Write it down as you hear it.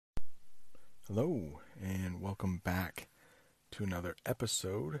Hello, and welcome back to another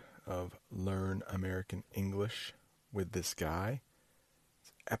episode of Learn American English with this guy.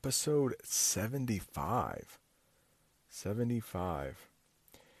 It's episode 75. 75.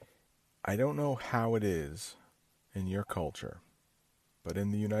 I don't know how it is in your culture, but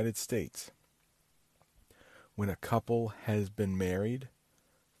in the United States, when a couple has been married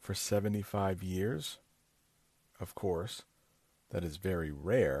for 75 years, of course, that is very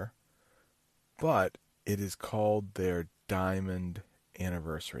rare, but it is called their diamond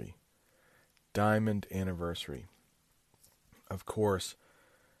anniversary. Diamond anniversary. Of course,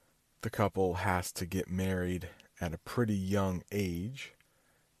 the couple has to get married at a pretty young age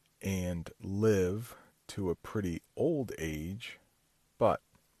and live to a pretty old age, but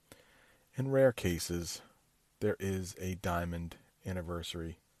in rare cases, there is a diamond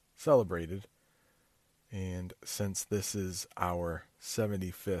anniversary celebrated. And since this is our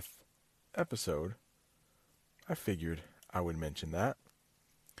 75th episode, I figured I would mention that.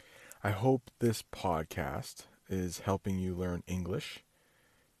 I hope this podcast is helping you learn English,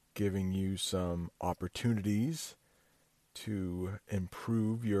 giving you some opportunities to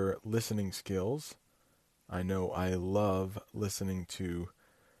improve your listening skills. I know I love listening to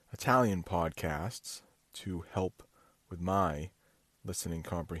Italian podcasts to help with my listening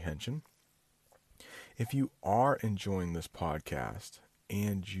comprehension. If you are enjoying this podcast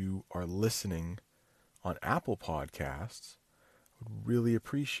and you are listening on Apple Podcasts, I would really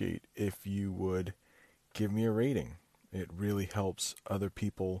appreciate if you would give me a rating. It really helps other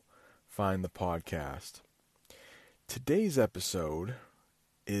people find the podcast. Today's episode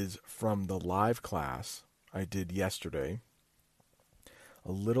is from the live class I did yesterday.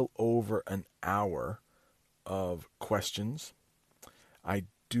 A little over an hour of questions. I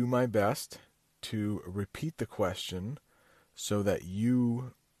do my best to repeat the question so that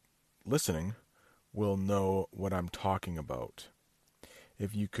you listening will know what I'm talking about.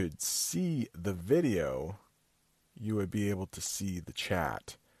 If you could see the video, you would be able to see the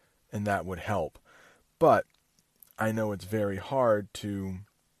chat, and that would help. But I know it's very hard to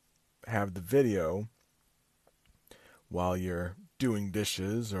have the video while you're doing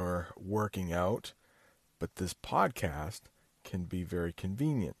dishes or working out, but this podcast can be very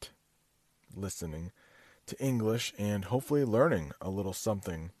convenient. Listening to English and hopefully learning a little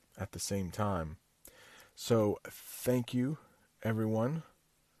something at the same time. So thank you everyone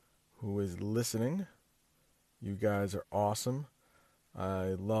who is listening. You guys are awesome.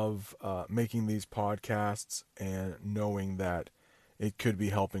 I love making these podcasts and knowing that it could be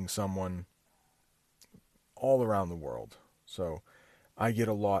helping someone all around the world. So I get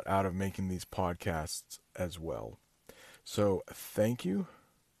a lot out of making these podcasts as well. So thank you.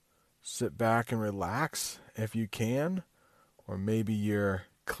 Sit back and relax if you can, or maybe you're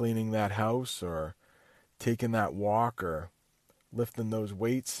cleaning that house or taking that walk or lifting those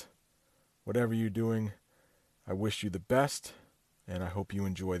weights. Whatever you're doing, I wish you the best, and I hope you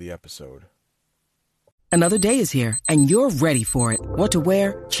enjoy the episode. Another day is here, and you're ready for it. What to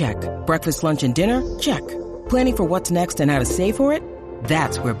wear? Check. Breakfast, lunch, and dinner? Check. Planning for what's next and how to save for it?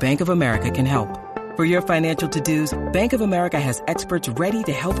 That's where Bank of America can help. For your financial to-dos, Bank of America has experts ready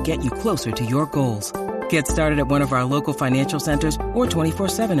to help get you closer to your goals. Get started at one of our local financial centers or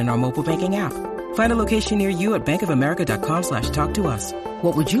 24/7 in our mobile banking app. Find a location near you at bankofamerica.com/talktous.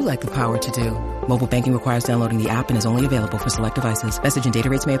 What would you like the power to do? Mobile banking requires downloading the app and is only available for select devices. Message and data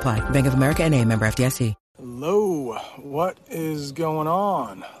rates may apply. Bank of America N.A., member FDIC. Hello, what is going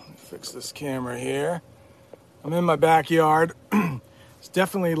on? Let me fix this camera here. I'm in my backyard. It's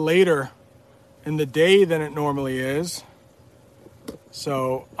definitely later in the day than it normally is.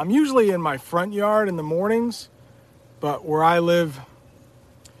 So I'm usually in my front yard in the mornings, but where I live,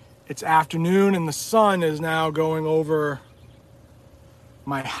 it's afternoon and the sun is now going over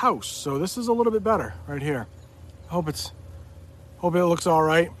my house. So this is a little bit better right here. Hope it looks all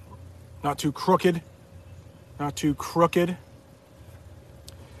right. Not too crooked.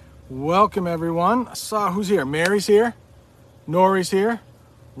 Welcome everyone. I saw who's here. Mary's here. Nori's here.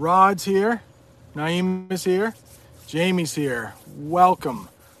 Rod's here. Naeem is here. Jamie's here. Welcome.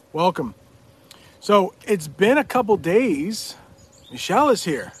 So it's been a couple days. Michelle is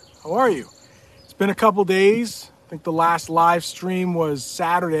here. How are you? It's been a couple days. I think the last live stream was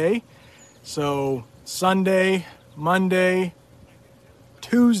Saturday. So Sunday, Monday,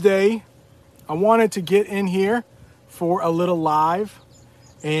 Tuesday, I wanted to get in here for a little live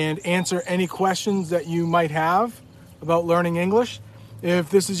and answer any questions that you might have about learning English. If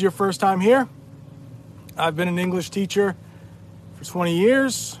this is your first time here, I've been an English teacher for 20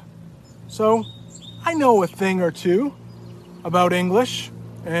 years, so I know a thing or two about English,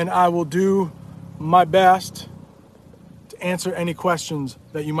 and I will do my best to answer any questions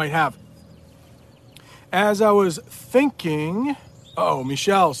that you might have. As I was thinking,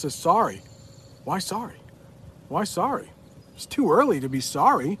 Michelle says sorry. Why sorry? Why sorry? It's too early to be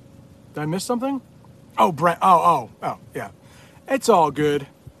sorry. Did I miss something? Oh, Brent. Yeah. It's all good.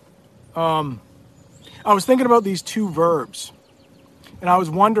 I was thinking about these two verbs, and I was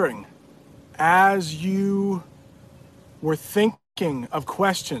wondering, as you were thinking of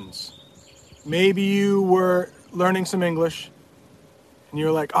questions, maybe you were learning some English, and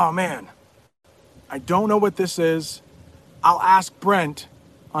you're like, oh man, I don't know what this is. I'll ask Brent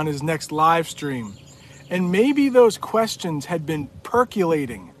on his next live stream. And maybe those questions had been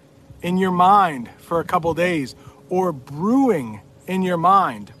percolating in your mind for a couple days or brewing in your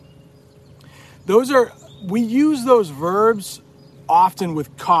mind. We use those verbs often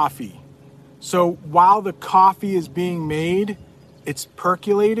with coffee. So while the coffee is being made, it's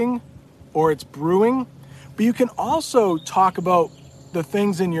percolating or it's brewing. But you can also talk about the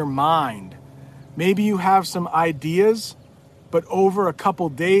things in your mind. Maybe you have some ideas, but over a couple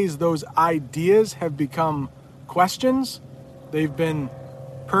days, those ideas have become questions. They've been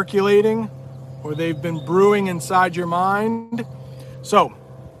percolating or they've been brewing inside your mind. So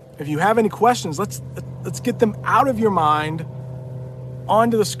if you have any questions, let's get them out of your mind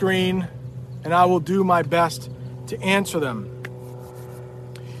onto the screen, and I will do my best to answer them.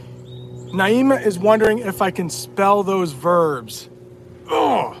 Naima is wondering if I can spell those verbs.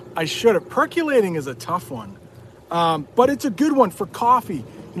 I should have. Percolating is a tough one, but it's a good one for coffee.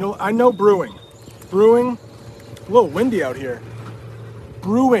 I know brewing. Brewing, a little windy out here.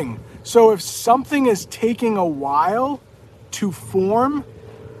 Brewing. So if something is taking a while to form,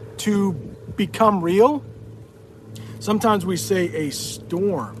 to become real, sometimes we say a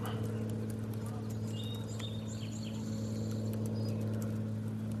storm.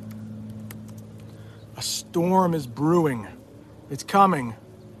 A storm is brewing. It's coming.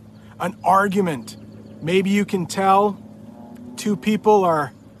 An argument. Maybe you can tell two people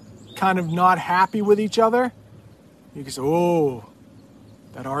are kind of not happy with each other. You can say, oh,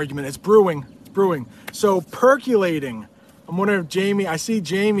 that argument, it's brewing. It's brewing. So percolating. I'm wondering if I see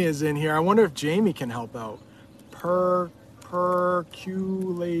Jamie is in here. I wonder if Jamie can help out.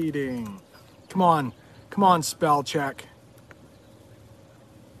 Percolating. Come on, spell check.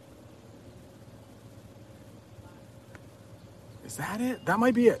 Is that it? That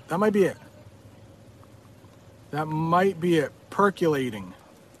might be it. That might be it. Percolating.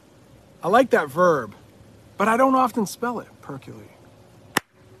 I like that verb, but I don't often spell it. Percolating.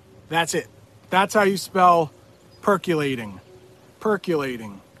 That's it. That's how you spell percolating.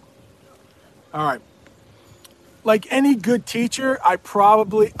 Percolating. All right. Like any good teacher, I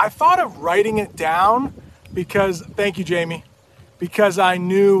thought of writing it down thank you, Jamie, because I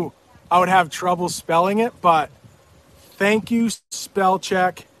knew I would have trouble spelling it, but thank you, spell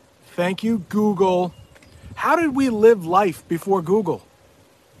check. Thank you, Google. How did we live life before Google?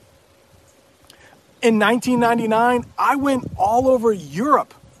 In 1999, I went all over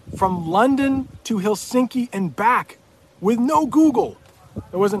Europe, from London to Helsinki and back with no Google.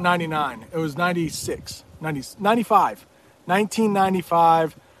 It wasn't 99, it was 95.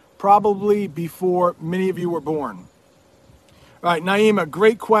 1995, probably before many of you were born. All right, Naima,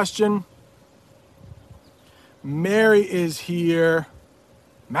 great question. Mary is here.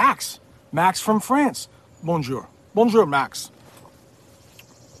 Max from France. Bonjour. Bonjour, Max.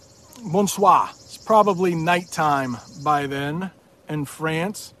 Bonsoir. It's probably nighttime by then in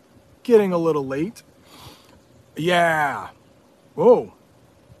France. Getting a little late. Yeah. Whoa.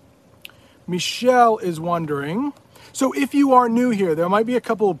 Michelle is wondering. So if you are new here, there might be a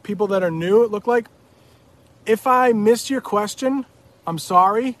couple of people that are new, it looked like. If I missed your question, I'm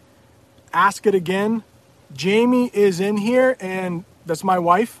sorry. Ask it again. Jamie is in here, and that's my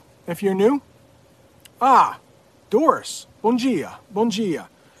wife, if you're new. Doris. Bom dia. Bom dia.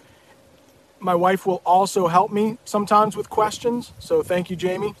 My wife will also help me sometimes with questions, so thank you,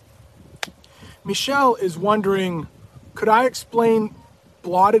 Jamie. Michelle is wondering, could I explain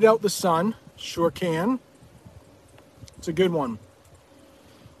blotted out the sun? Sure can. It's a good one.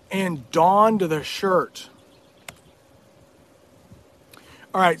 And donned the shirt.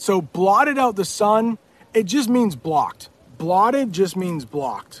 All right, so blotted out the sun, it just means blocked. Blotted just means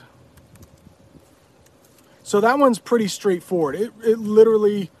blocked. So that one's pretty straightforward. It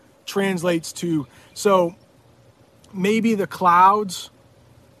literally translates to, so maybe the clouds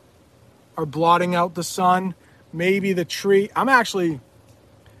are blotting out the sun. Maybe the tree. I'm actually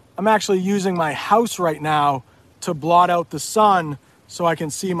using my house right now to blot out the sun so I can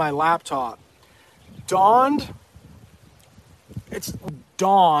see my laptop. Dawned. It's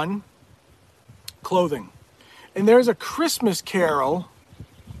dawn. clothing. And there's a Christmas carol,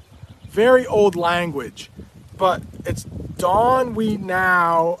 very old language, but it's don we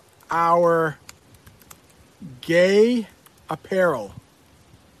now our gay apparel.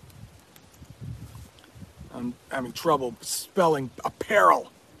 I'm having trouble spelling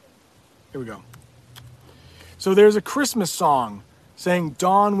apparel. Here we go. So there's a Christmas song saying,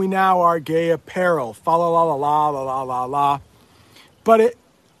 don we now our gay apparel, fa la la la la la la la la. But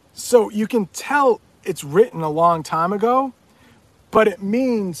so you can tell it's written a long time ago, but it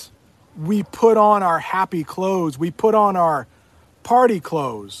means we put on our happy clothes, we put on our party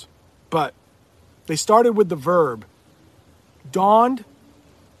clothes. But they started with the verb. Donned,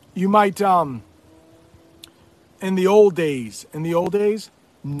 you might, in the old days,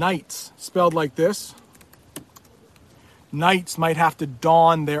 knights, spelled like this. Knights might have to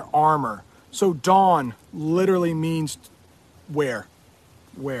don their armor. So don literally means wear.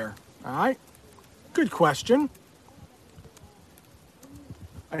 All right? Good question.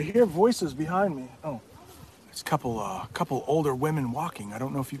 I hear voices behind me. Oh, it's a couple older women walking. I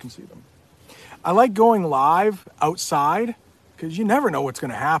don't know if you can see them. I like going live outside because you never know what's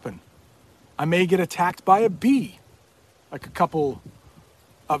going to happen. I may get attacked by a bee, like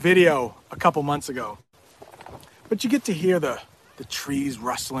a video a couple months ago. But you get to hear the trees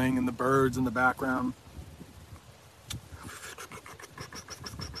rustling and the birds in the background.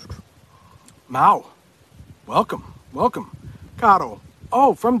 Mao, welcome. Caro,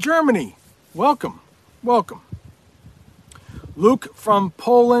 oh, from Germany, welcome. Luke from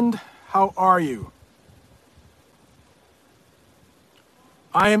Poland, how are you?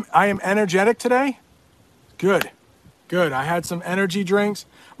 I am energetic today. Good. I had some energy drinks.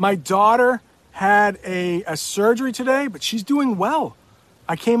 My daughter had a surgery today, but she's doing well.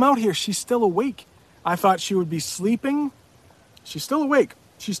 I came out here, she's still awake. I thought she would be sleeping. She's still awake.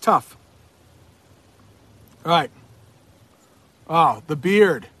 She's tough. All right. Oh, the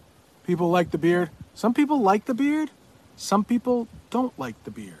beard. People like the beard. Some people like the beard. Some people don't like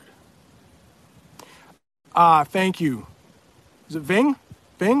the beard. Thank you. Is it Ving?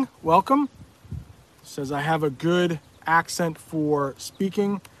 Ving, welcome. Says I have a good accent for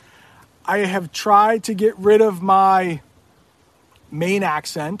speaking. I have tried to get rid of my Maine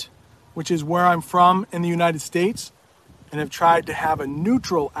accent, which is where I'm from in the United States, and have tried to have a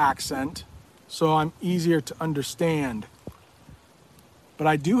neutral accent so I'm easier to understand. But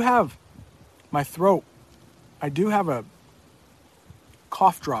I do have my throat. I do have a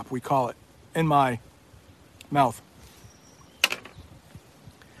cough drop, we call it, in my mouth.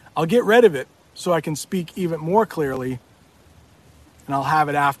 I'll get rid of it so I can speak even more clearly, and I'll have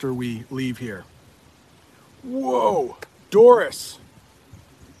it after we leave here. Whoa, Doris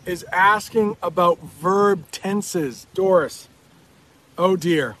is asking about verb tenses. Doris, oh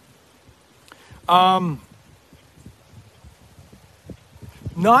dear. I'm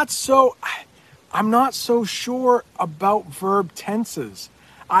not so sure about verb tenses.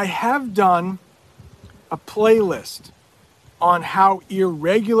 I have done a playlist on how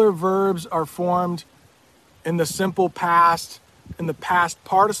irregular verbs are formed in the simple past, in the past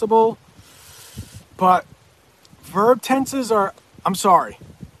participle, but verb tenses are, I'm sorry.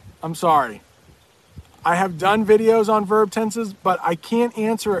 I have done videos on verb tenses, but I can't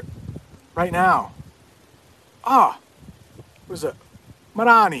answer it right now. Was it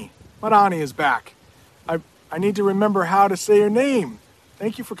Marani? Marani is back. I need to remember how to say your name.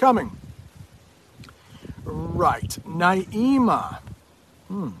 Thank you for coming. Right, Naima.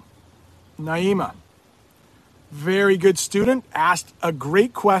 Naima. Very good student. Asked a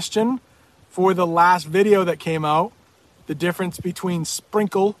great question for the last video that came out. The difference between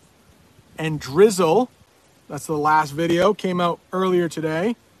sprinkle and drizzle. That's the last video. Came out earlier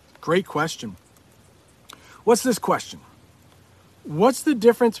today. Great question. What's this question? What's the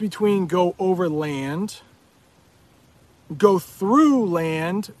difference between go over land, go through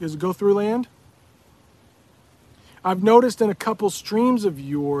land? Is it go through land? I've noticed in a couple streams of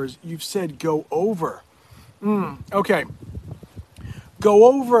yours, you've said go over. Okay. Go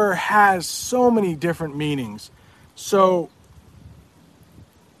over has so many different meanings. So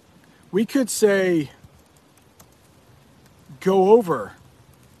we could say go over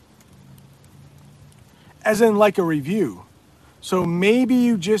as in like a review. So maybe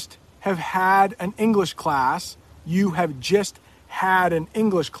you just have had an English class. You have just had an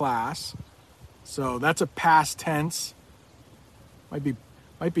English class. So that's a past tense. Might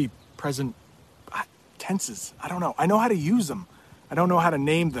be present tenses. I don't know. I know how to use them. I don't know how to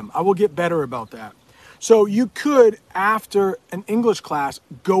name them. I will get better about that. So you could, after an English class,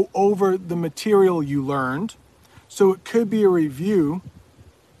 go over the material you learned. So it could be a review.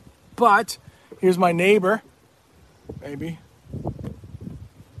 But Here's my neighbor, maybe.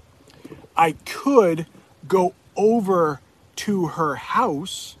 I could go over to her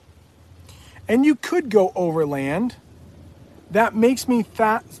house, and you could go overland. That makes me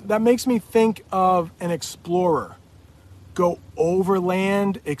think of an explorer. Go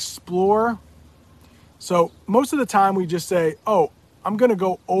overland, explore. So most of the time we just say, oh, I'm going to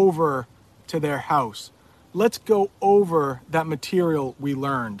go over to their house. Let's go over that material we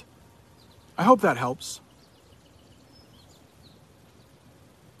learned. I hope that helps.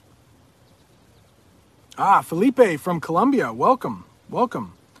 Felipe from Colombia, welcome,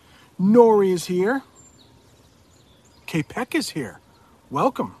 welcome. Nori is here. K-Peck is here.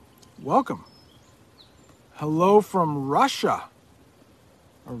 Welcome, welcome. Hello from Russia.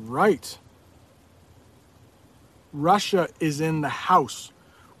 All right. Russia is in the house.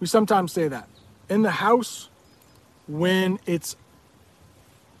 We sometimes say that. In the house, when it's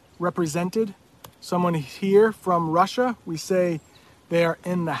represented, someone here from Russia, we say they are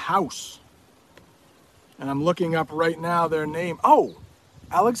in the house. And I'm looking up right now their name. Oh,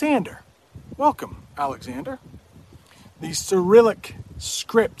 Alexander. Welcome, Alexander. The Cyrillic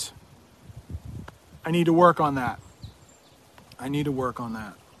script. I need to work on that. All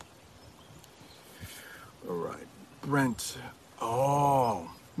right. Brent. Oh,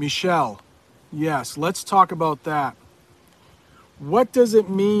 Michelle. Yes, let's talk about that. What does it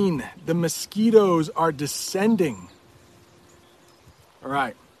mean the mosquitoes are descending? All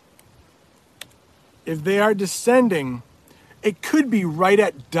right. If they are descending, it could be right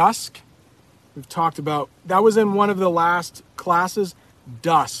at dusk. We've talked about, that was in one of the last classes,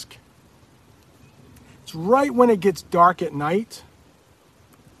 dusk. It's right when it gets dark at night,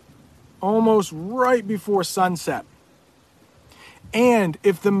 almost right before sunset. And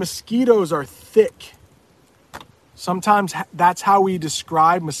if the mosquitoes are thick, sometimes that's how we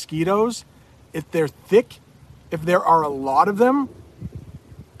describe mosquitoes. If they're thick, if there are a lot of them,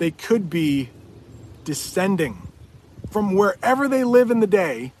 they could be descending from wherever they live in the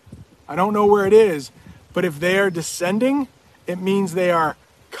day. I don't know where it is, but if they are descending, it means they are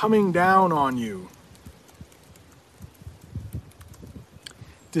coming down on you.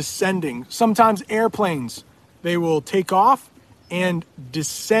 Descending. Sometimes airplanes, they will take off and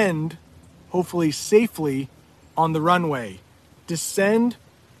descend, hopefully safely, on the runway. Descend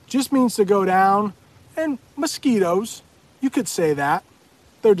just means to go down, and mosquitoes, you could say that.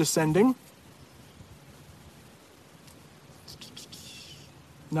 They're descending.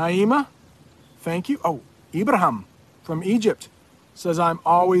 Naima, thank you. Oh, Ibrahim from Egypt says, I'm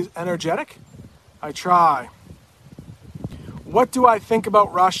always energetic. I try. What do I think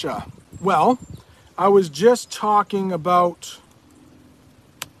about Russia? Well, I was just talking about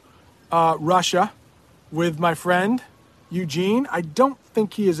Russia with my friend Eugene. I don't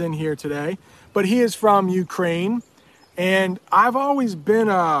think he is in here today, but he is from Ukraine. And I've always been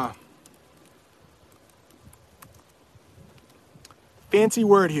a fancy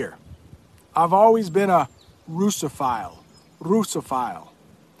word here. I've always been a Russophile.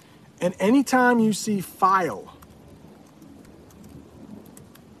 And anytime you see file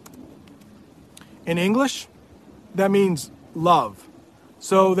in English, that means love.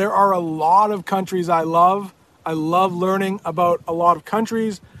 So there are a lot of countries I love. I love learning about a lot of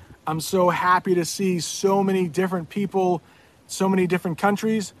countries. I'm so happy to see so many different people, so many different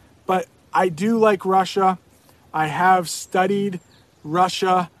countries. But I do like Russia. I have studied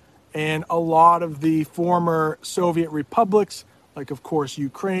Russia and a lot of the former Soviet republics, like of course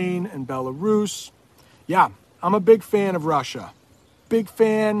Ukraine and Belarus. Yeah, I'm a big fan of Russia. Big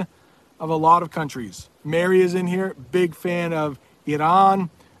fan of a lot of countries. Mary is in here, big fan of Iran,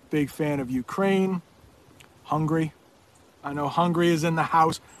 big fan of Ukraine. Hungary. I know Hungary is in the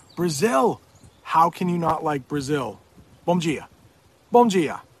house. Brazil. How can you not like Brazil? Bom dia. Bom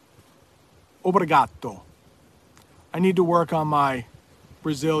dia. Obrigado. I need to work on my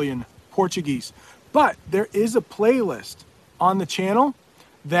Brazilian Portuguese. But there is a playlist on the channel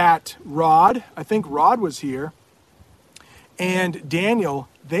that Rod, I think Rod was here, and Daniel,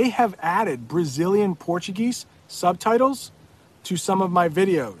 they have added Brazilian Portuguese subtitles to some of my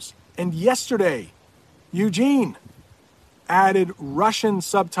videos. And yesterday, Eugene added Russian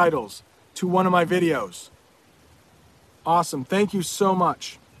subtitles to one of my videos. Awesome. Thank you so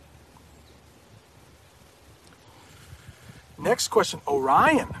much. Next question,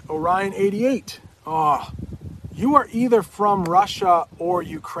 Orion 88. Oh, you are either from Russia or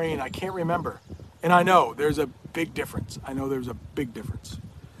Ukraine. I can't remember. And I know there's a big difference.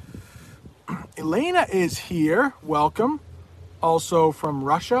 Elena is here. Welcome. Also from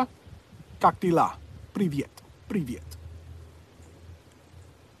Russia. Как дела? Привет.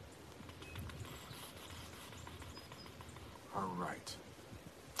 All right.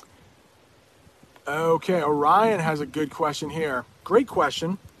 Okay, Orion has a good question here. Great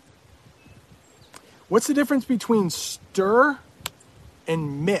question. What's the difference between stir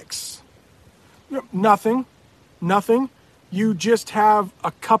and mix? Nothing. You just have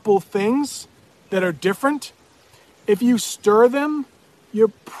a couple things that are different. If you stir them,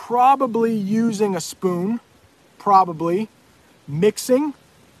 you're probably using a spoon. Probably. Mixing,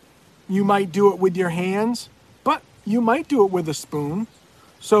 you might do it with your hands, but you might do it with a spoon.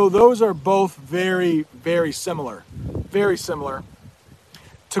 So those are both very, very similar. Very similar.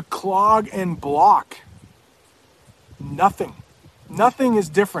 To clog and block, nothing. Nothing is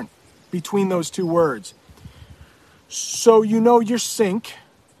different between those two words. So you know your sink.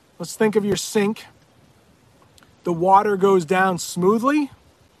 Let's think of your sink. The water goes down smoothly,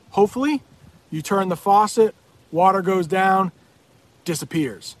 hopefully. You turn the faucet, water goes down,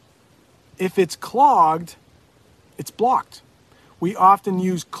 disappears. If it's clogged, it's blocked. We often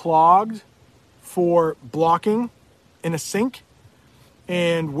use clogged for blocking in a sink.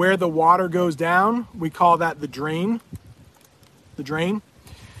 And where the water goes down, we call that the drain. The drain.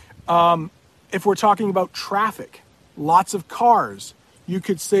 If we're talking about traffic, lots of cars, you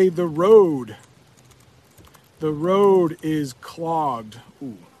could say the road. The road is clogged.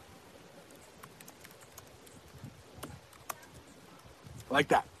 Ooh. Like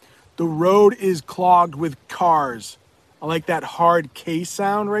that. The road is clogged with cars. I like that hard K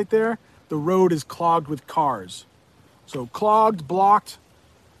sound right there. The road is clogged with cars. So clogged, blocked,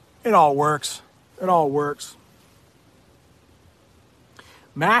 it all works. It all works.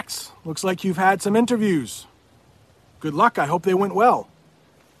 Max, looks like you've had some interviews. Good luck. I hope they went well.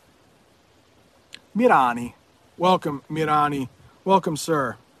 Mirani. Welcome, Mirani. Welcome,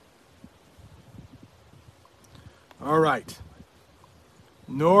 sir. All right.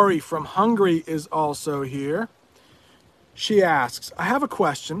 Nori from Hungary is also here. She asks, I have a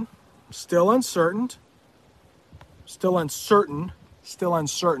question. Still uncertain.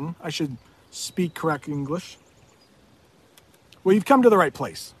 I should speak correct English. Well, you've come to the right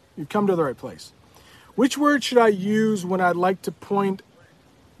place. Which word should I use when I'd like to point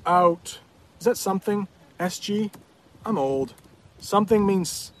out? Is that something? SG? I'm old.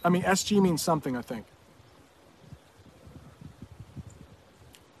 SG means something, I think.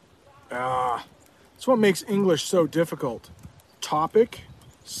 That's what makes English so difficult. Topic,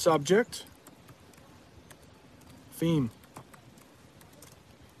 subject, theme.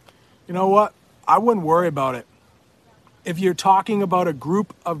 You know what? I wouldn't worry about it. If you're talking about a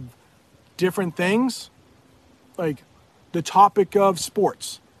group of different things, like the topic of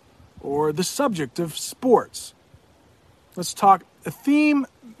sports or the subject of sports, let's talk a theme,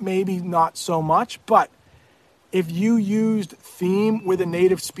 maybe not so much, but if you used theme with a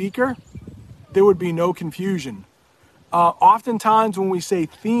native speaker, there would be no confusion. Oftentimes when we say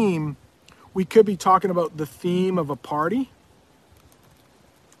theme, we could be talking about the theme of a party.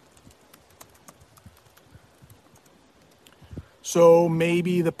 So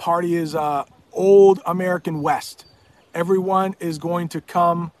maybe the party is Old American West. Everyone is going to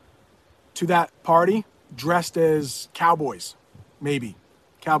come to that party dressed as cowboys, maybe.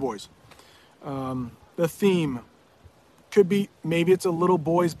 Cowboys. The theme could be, maybe it's a little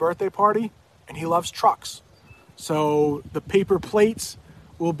boy's birthday party and he loves trucks. So the paper plates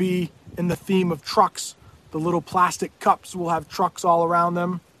will be in the theme of trucks. The little plastic cups will have trucks all around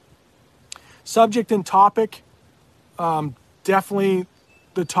them. Subject and topic, definitely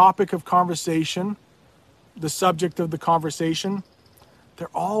the topic of conversation, the subject of the conversation. They're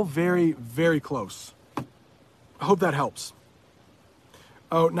all very, very close. I hope that helps.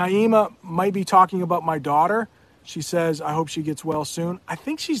 Oh, Naima might be talking about my daughter. She says, I hope she gets well soon. I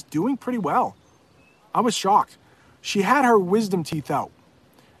think she's doing pretty well. I was shocked. She had her wisdom teeth out.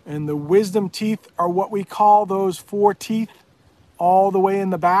 And the wisdom teeth are what we call those 4 teeth all the way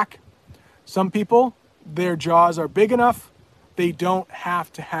in the back. Some people, their jaws are big enough, they don't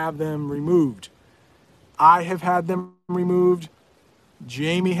have to have them removed. I have had them removed.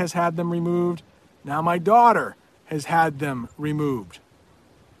 Jamie has had them removed. Now my daughter has had them removed.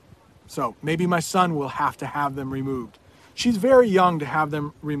 So maybe my son will have to have them removed. She's very young to have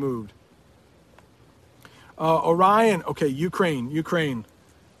them removed. Orion, okay, Ukraine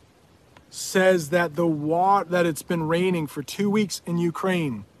says that that it's been raining for 2 weeks in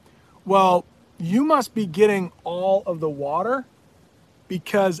Ukraine. Well, you must be getting all of the water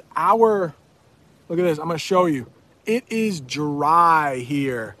because look at this, I'm going to show you. It is dry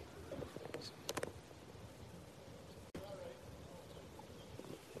here.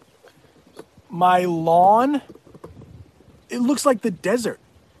 My lawn, it looks like the desert.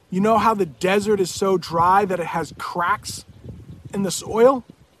 You know how the desert is so dry that it has cracks in the soil,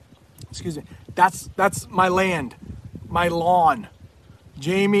 excuse me, that's my land, my lawn.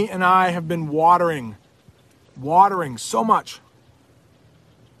 Jamie and I have been watering so much.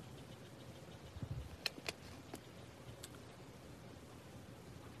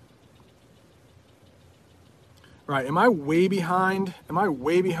 Right, am I way behind? Am I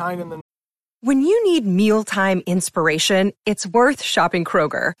way behind in the... When you need mealtime inspiration, it's worth shopping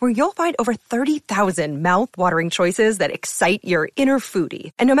Kroger, where you'll find over 30,000 mouth-watering choices that excite your inner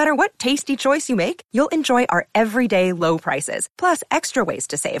foodie. And no matter what tasty choice you make, you'll enjoy our everyday low prices, plus extra ways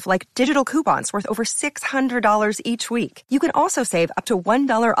to save, like digital coupons worth over $600 each week. You can also save up to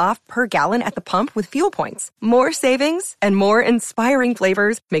 $1 off per gallon at the pump with fuel points. More savings and more inspiring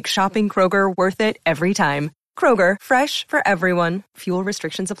flavors make shopping Kroger worth it every time. Kroger, fresh for everyone. Fuel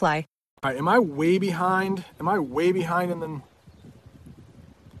restrictions apply. All right, am I way behind? Am I way behind in the...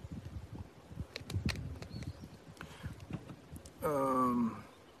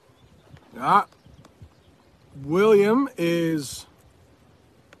 William is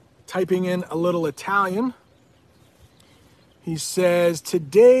typing in a little Italian. He says,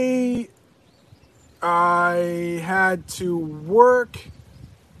 today I had to work.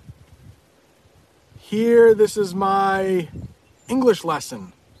 Here, this is my English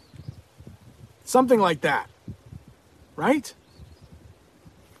lesson. Something like that, right?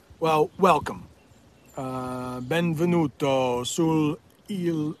 Well, welcome. Benvenuto sul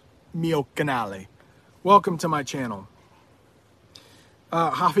il mio canale. Welcome to my channel.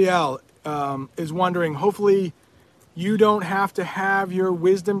 Rafael is wondering, hopefully you don't have to have your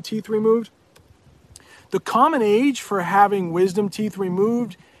wisdom teeth removed. The common age for having wisdom teeth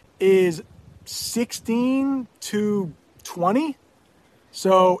removed is 16 to 20.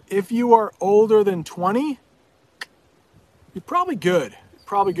 So if you are older than 20, you're probably good.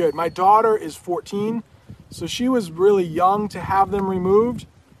 Probably good. My daughter is 14, so she was really young to have them removed.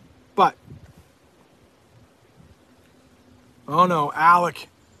 But, oh no, Alec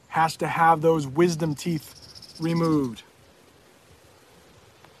has to have those wisdom teeth removed.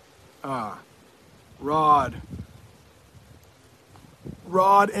 Rod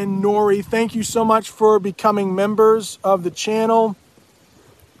and Nori, thank you so much for becoming members of the channel.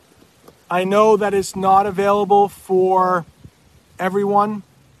 I know that it's not available for everyone.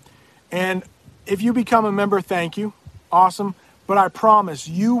 And if you become a member, thank you. Awesome. But I promise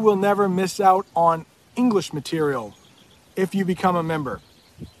you will never miss out on English material if you become a member.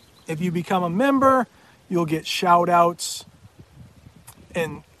 If you become a member, you'll get shout outs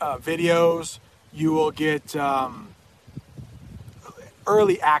in videos. You will get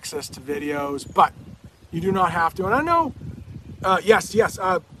early access to videos, but you do not have to. And I know, yes.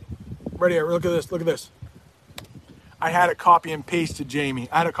 Right here, look at this. I had it copy and pasted, Jamie.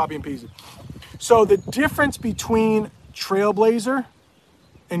 So the difference between trailblazer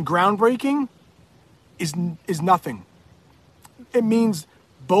and groundbreaking is nothing. It means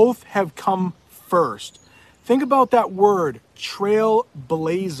both have come first. Think about that word,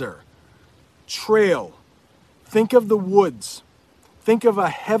 trailblazer. Trail. Think of the woods. Think of a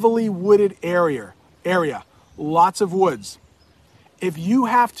heavily wooded area. Lots of woods. If you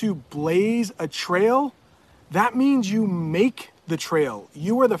have to blaze a trail, that means you make the trail.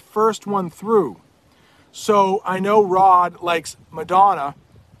 You are the first one through. So I know Rod likes Madonna,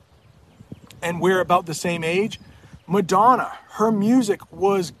 and we're about the same age. Madonna, her music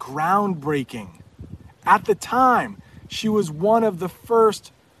was groundbreaking. At the time, she was one of the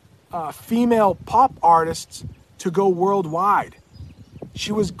first female pop artists to go worldwide.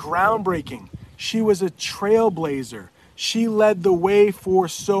 She was groundbreaking. She was a trailblazer. She led the way for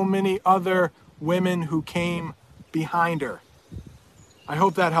so many other women who came behind her. I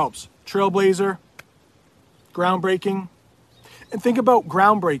hope that helps. Trailblazer, groundbreaking. And think about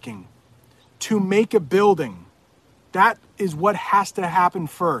groundbreaking. To make a building, that is what has to happen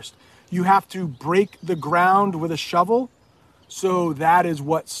first. You have to break the ground with a shovel. So that is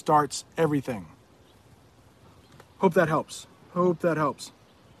what starts everything. Hope that helps.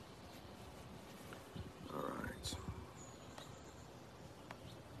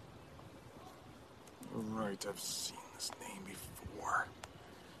 All right, I've seen this name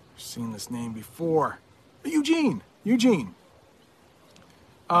before. Eugene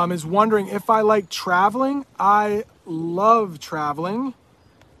is wondering if I like traveling. I love traveling.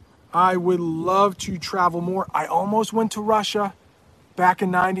 I would love to travel more. I almost went to Russia back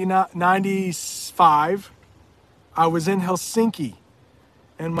in 95. I was in Helsinki,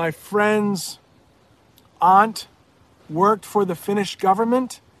 and my friend's aunt worked for the Finnish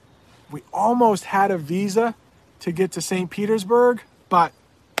government. We almost had a visa to get to St. Petersburg, but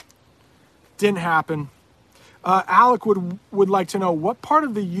didn't happen. Alec would like to know, what part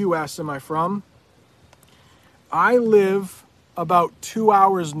of the U.S. am I from? I live about 2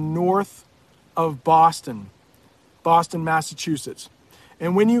 hours north of Boston, Massachusetts.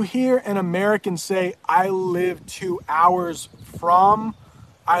 And when you hear an American say, I live 2 hours from,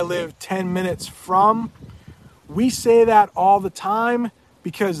 I live 10 minutes from, we say that all the time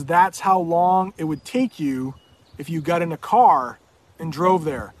because that's how long it would take you if you got in a car and drove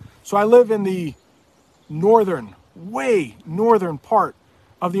there. So I live in the way northern part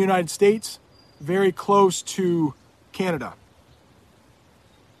of the United States, very close to Canada.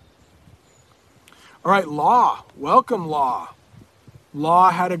 All right, Law. Welcome, Law.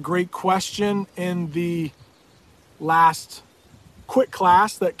 Law had a great question in the last quick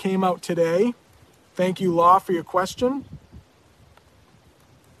class that came out today. Thank you, Law, for your question.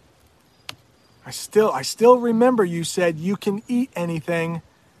 I still remember you said you can eat anything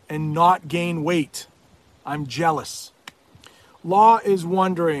and not gain weight. I'm jealous. Law is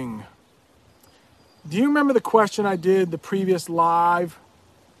wondering, do you remember the question I did the previous live?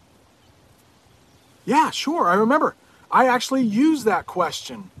 Yeah, sure, I remember. I actually used that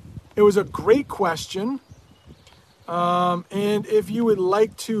question. It was a great question. And if you would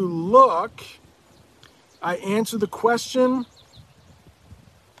like to look, I answered the question.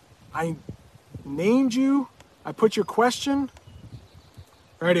 I named you. I put your question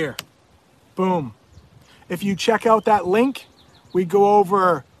right here. Boom. If you check out that link, we go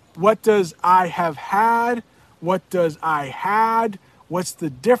over what does I have had, what does I had, what's the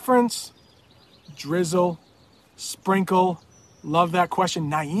difference, drizzle, sprinkle. Love that question.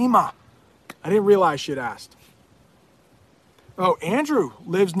 Naima. I didn't realize she'd asked. Oh, Andrew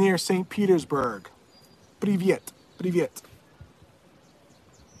lives near St. Petersburg. Привет. Привет.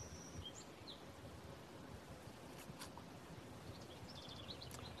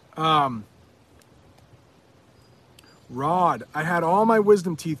 Rod, I had all my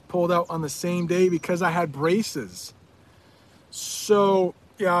wisdom teeth pulled out on the same day because I had braces. So,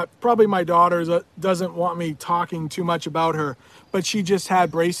 yeah, probably my daughter doesn't want me talking too much about her, but she just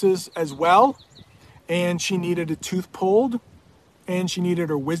had braces as well, and she needed a tooth pulled, and she needed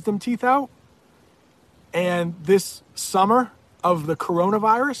her wisdom teeth out. And this summer of the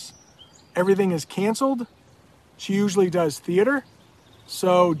coronavirus, everything is canceled. She usually does theater.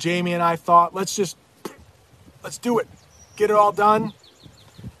 So Jamie and I thought, let's do it. Get it all done.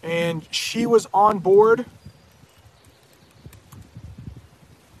 And she was on board.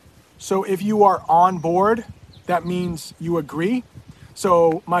 So if you are on board, that means you agree.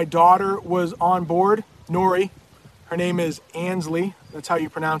 So my daughter was on board, Nori. Her name is Ansley. That's how you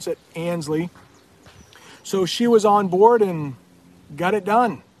pronounce it, Ansley. So she was on board and got it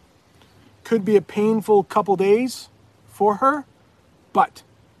done. Could be a painful couple days for her, but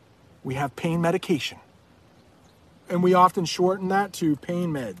we have pain medication. And we often shorten that to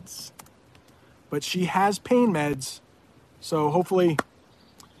pain meds. But she has pain meds, so hopefully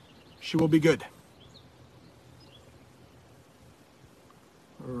she will be good.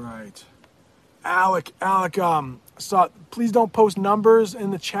 All right. Alec, please don't post numbers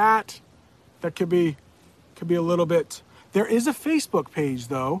in the chat. That could be a little bit. There is a Facebook page,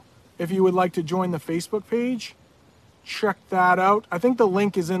 though. If you would like to join the Facebook page, check that out. I think the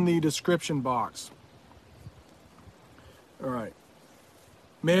link is in the description box. All right.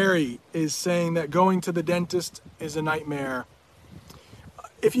 Mary is saying that going to the dentist is a nightmare.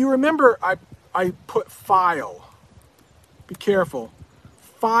 If you remember, I put file. Be careful.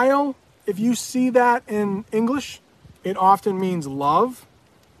 File, if you see that in English, it often means love.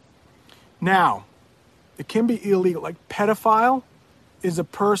 Now, it can be illegal. Like pedophile is a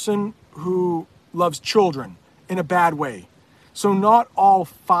person who loves children in a bad way. So not all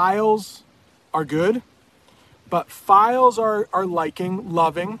files are good, but files are liking,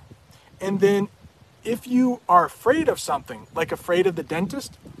 loving. And then if you are afraid of something, like afraid of the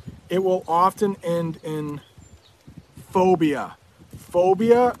dentist, it will often end in phobia.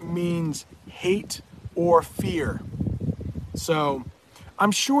 Phobia means hate or fear. So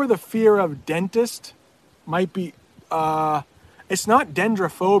I'm sure the fear of dentist might be, it's not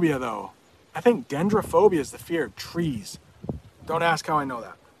dendrophobia though. I think dendrophobia is the fear of trees. Don't ask how I know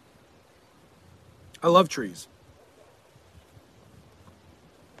that. I love trees.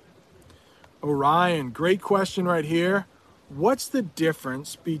 Orion, great question right here. What's the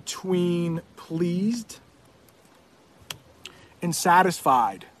difference between pleased and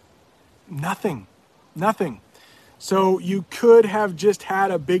satisfied? Nothing. So you could have just had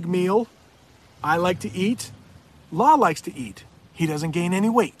a big meal. I like to eat. Law likes to eat. He doesn't gain any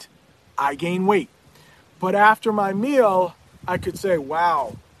weight. I gain weight. But after my meal, I could say,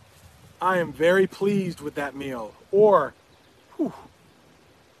 wow, I am very pleased with that meal. Or, whew,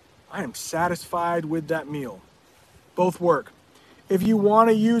 I am satisfied with that meal. Both work. If you want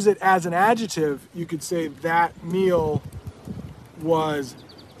to use it as an adjective, you could say that meal was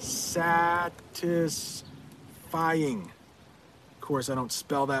satisfying. Of course, I don't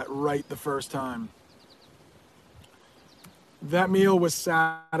spell that right the first time. That meal was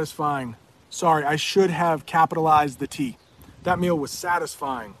satisfying. Sorry, I should have capitalized the T. That meal was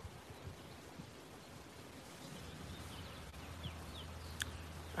satisfying.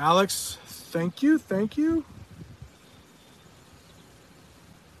 Alex, thank you.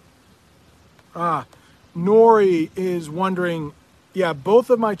 Nori is wondering, yeah, both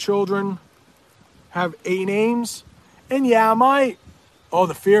of my children have A names. And yeah,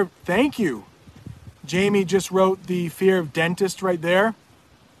 the fear, thank you. Jamie just wrote the fear of dentist right there.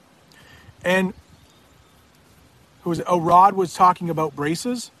 And Rod was talking about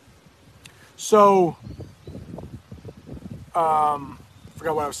braces. So,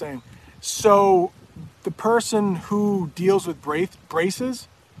 forgot what I was saying. So, the person who deals with braces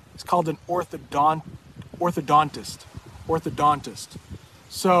is called an orthodontist.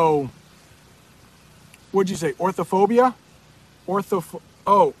 So, what'd you say? Orthophobia?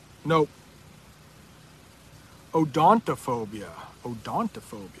 Oh, no. Odontophobia.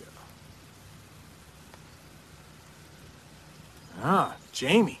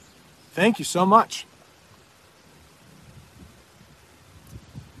 Jamie, thank you so much.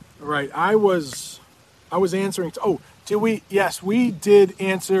 All right, I was answering. Did we? Yes, we did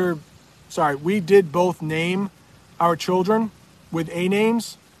answer. Sorry, we did both name our children with A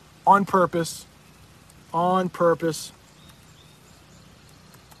names on purpose.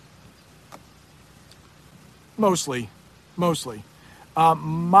 Mostly.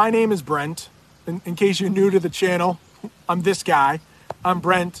 My name is Brent. In case you're new to the channel, I'm this guy. I'm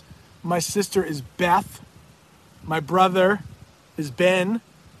Brent. My sister is Beth. My brother is Ben.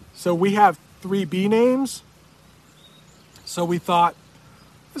 So we have 3 B names. So we thought,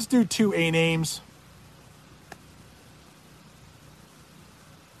 let's do 2 A names.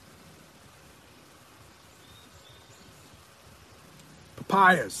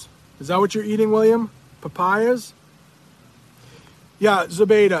 Papayas. Is that what you're eating, William? Papayas? Yeah,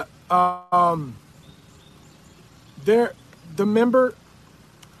 Zubaida.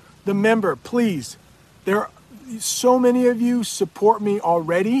 The member, please. So many of you support me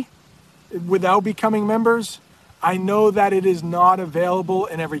already without becoming members. I know that it is not available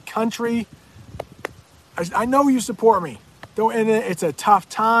in every country. I know you support me. And it's a tough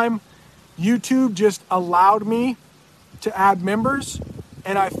time. YouTube just allowed me to add members,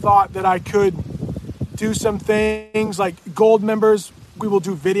 and I thought that I could do some things like gold members. We will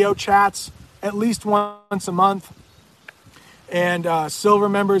do video chats at least once a month. And silver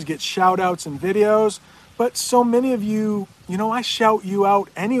members get shout outs and videos. But so many of you, I shout you out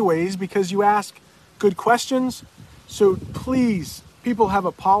anyways because you ask good questions. So please, people have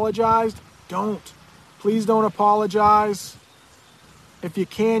apologized. Please don't apologize. If you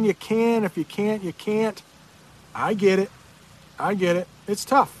can, you can. If you can't, you can't. I get it. It's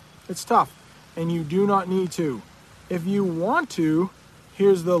tough. And you do not need to. If you want to,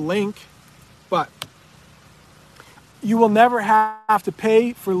 here's the link. But you will never have to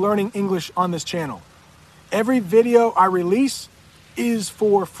pay for learning English on this channel. Every video I release is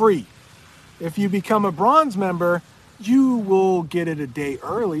for free. If you become a bronze member, you will get it a day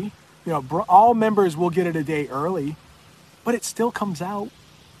early. All members will get it a day early, but it still comes out.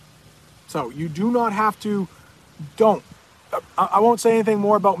 So you do not have to, I won't say anything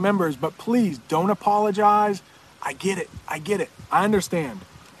more about members, but please don't apologize. I get it. I understand.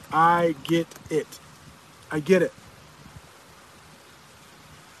 I get it.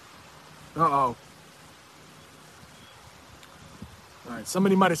 Uh-oh. All right,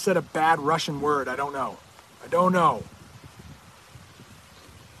 somebody might have said a bad Russian word. I don't know.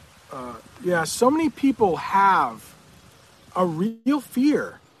 Yeah, so many people have a real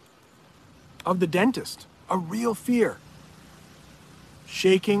fear of the dentist. A real fear.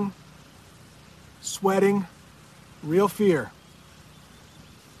 Shaking, sweating, real fear.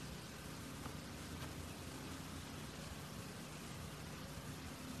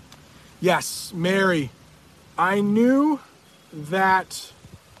 Yes, Mary, I knew that,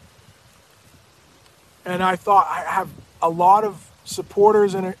 and I thought I have a lot of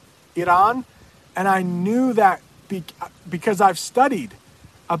supporters in Iran, and I knew that because I've studied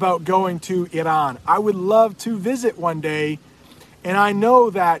about going to Iran. I would love to visit one day, and I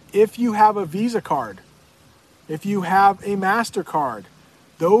know that if you have a Visa card, if you have a MasterCard,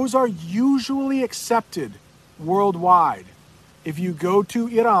 those are usually accepted worldwide. If you go to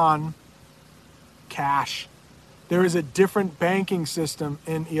Iran, cash. There is a different banking system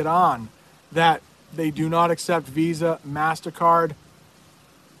in Iran that they do not accept Visa, MasterCard.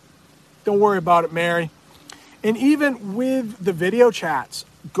 Don't worry about it, Mary. And even with the video chats,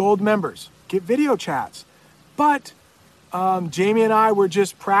 gold members get video chats. But Jamie and I were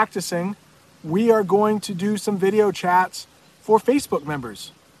just practicing. We are going to do some video chats for Facebook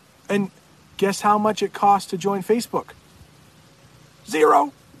members. And guess how much it costs to join Facebook?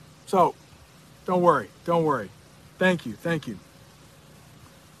 $0. So don't worry. Thank you.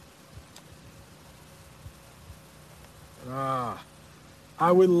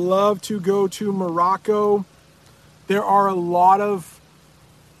 I would love to go to Morocco. There are a lot of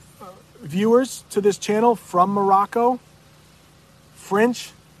viewers to this channel from Morocco,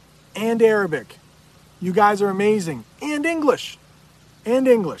 French and Arabic. You guys are amazing. And English.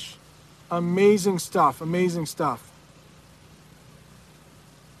 Amazing stuff.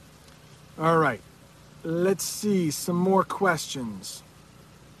 All right. Let's see some more questions.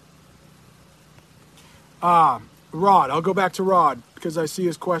 Rod, I'll go back to Rod because I see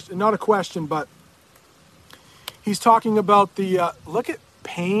his question. Not a question, but he's talking about the, look at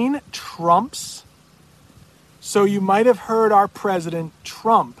pain trumps. So you might have heard our president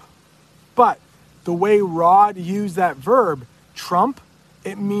trump, but the way Rod used that verb, trump,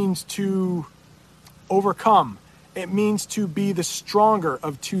 it means to overcome. It means to be the stronger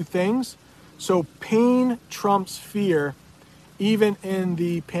of two things. So pain trumps fear, even in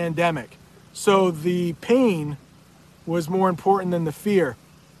the pandemic. So the pain was more important than the fear.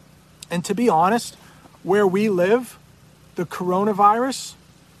 And to be honest, where we live, the coronavirus,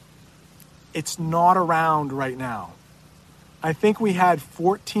 it's not around right now. I think we had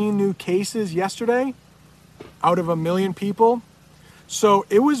 14 new cases yesterday out of 1 million people. So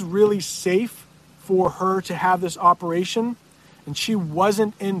it was really safe for her to have this operation, and she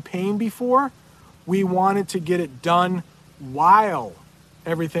wasn't in pain before. We wanted to get it done while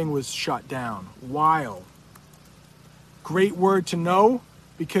everything was shut down. While. Great word to know,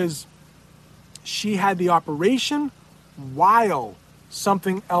 because she had the operation while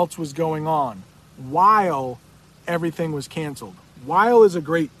something else was going on, while everything was canceled. While is a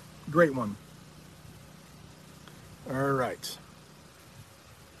great one. All right.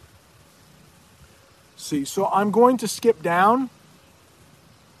 See, so I'm going to skip down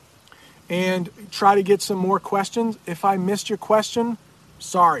and try to get some more questions. If I missed your question,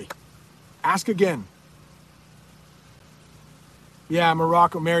 sorry. Ask again. Yeah,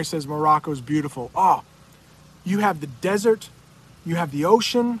 Morocco. Mary says Morocco is beautiful. Oh, you have the desert. You have the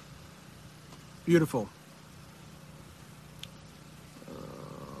ocean. Beautiful.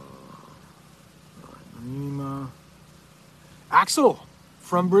 Axel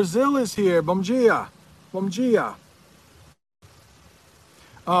from Brazil is here. Bom dia.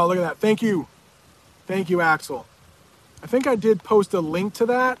 Oh, look at that. Thank you. Thank you, Axel. I think I did post a link to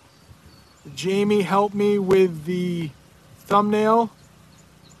that. Jamie helped me with the thumbnail.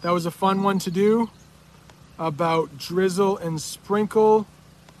 That was a fun one to do about drizzle and sprinkle.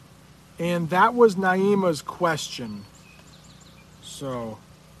 And that was Naima's question. So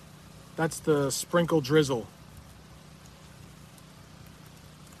that's the sprinkle drizzle.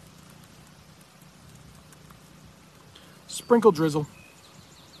 Sprinkle drizzle.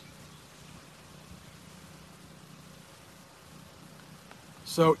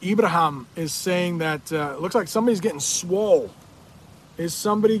 So Ibrahim is saying that it looks like somebody's getting swole. Is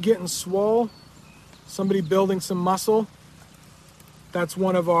somebody getting swole? Somebody building some muscle? That's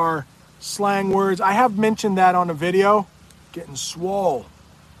one of our slang words. I have mentioned that on a video. Getting swole.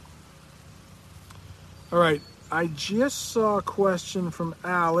 All right. I just saw a question from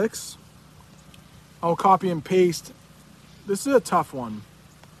Alex. I'll copy and paste. This is a tough one.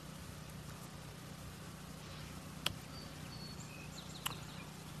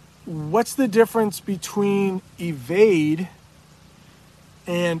 What's the difference between evade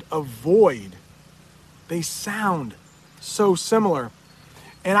and avoid? They sound so similar.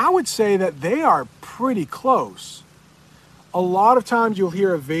 And I would say that they are pretty close. A lot of times you'll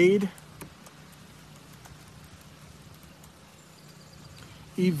hear evade.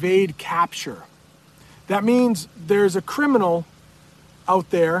 Evade capture. That means there's a criminal out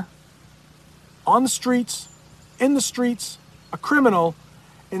there on the streets, in the streets, a criminal,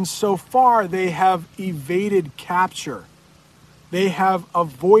 and so far they have evaded capture. They have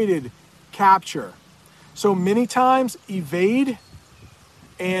avoided capture. So many times evade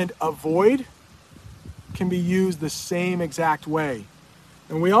and avoid can be used the same exact way.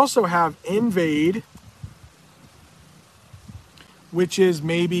 And we also have invade, which is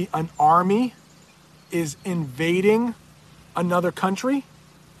maybe an army is invading another country.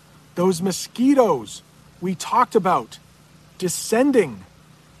 Those mosquitoes we talked about descending,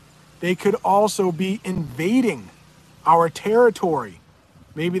 they could also be invading our territory.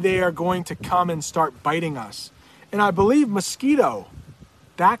 Maybe they are going to come and start biting us. And I believe mosquito,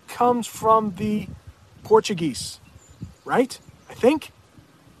 that comes from the Portuguese, right? I think.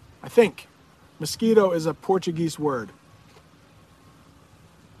 Mosquito is a Portuguese word.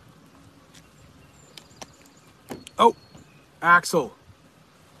 Oh, Axel.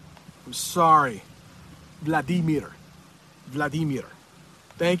 I'm sorry. Vladimir.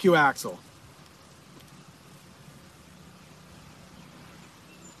 Thank you, Axel.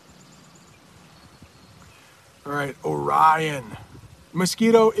 All right, Orion.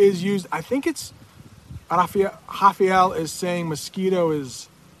 Mosquito is used, I think it's, Rafael is saying mosquito is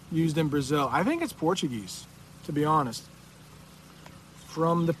used in Brazil. I think it's Portuguese, to be honest.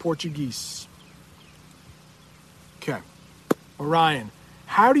 From the Portuguese. Okay. Orion.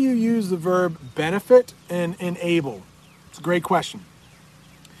 How do you use the verb benefit and enable? It's a great question.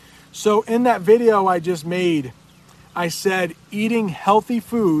 So in that video I just made, I said eating healthy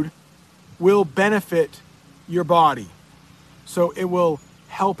food will benefit your body. So it will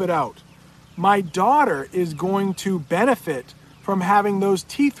help it out. My daughter is going to benefit from having those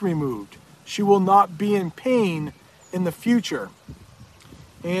teeth removed. She will not be in pain in the future.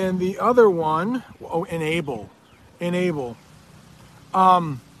 And the other one, enable. Enable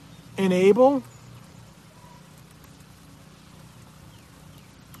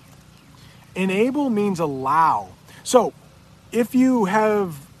means allow. So if you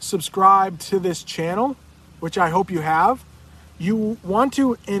have subscribed to this channel, which I hope you have, you want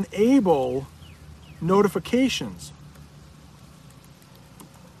to enable notifications.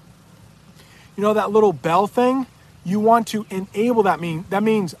 You know that little bell thing? You want to enable that. That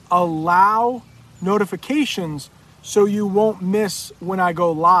means allow notifications so you won't miss when I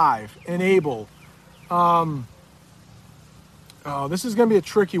go live. Enable. Oh, this is going to be a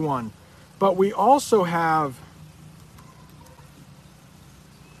tricky one. But we also have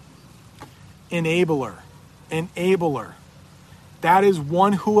enabler. Enabler. That is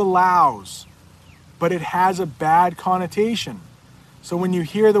one who allows, but it has a bad connotation. So when you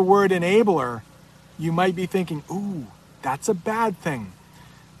hear the word enabler, you might be thinking, ooh, that's a bad thing.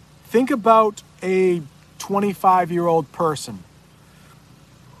 Think about a 25-year-old person.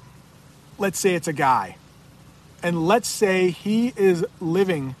 Let's say it's a guy. And let's say he is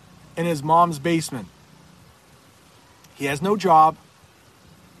living in his mom's basement. He has no job.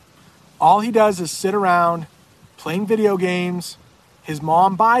 All he does is sit around playing video games. His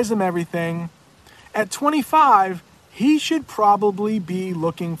mom buys him everything. At 25, he should probably be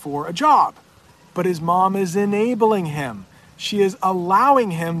looking for a job. But his mom is enabling him. She is allowing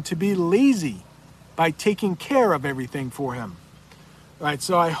him to be lazy by taking care of everything for him. All right,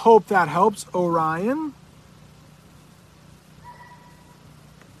 so I hope that helps, Orion.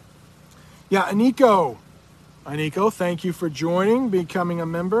 Yeah, Aniko. Aniko, thank you for joining, becoming a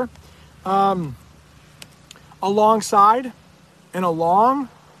member. Alongside and along,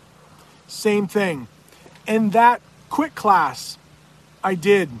 same thing. In that quick class I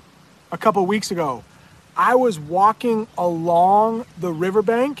did a couple weeks ago, I was walking along the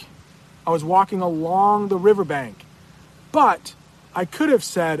riverbank. But I could have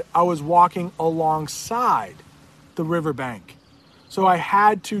said I was walking alongside the riverbank. So I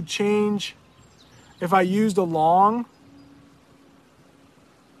had to change. If I used alongside,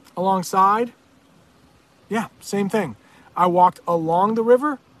 yeah, same thing. I walked along the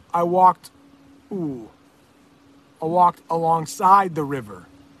river. I walked alongside the river.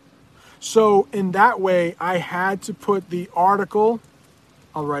 So in that way, I had to put the article,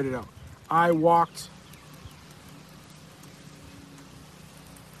 I'll write it out. I walked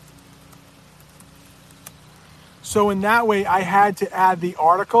So in that way, I had to add the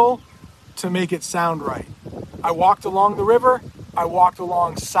article to make it sound right. I walked along the river. I walked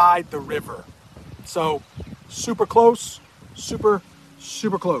alongside the river. So super close, super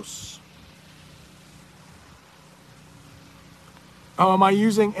close. Oh, am I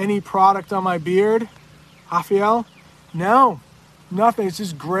using any product on my beard, Rafael? No, nothing. It's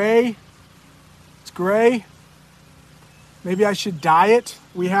just gray. It's gray. Maybe I should dye it.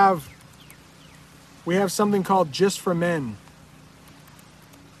 We have something called Just for Men.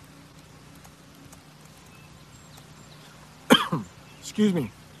 Excuse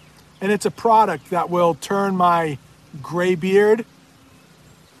me. And it's a product that will turn my gray beard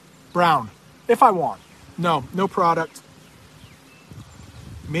brown if I want. No product.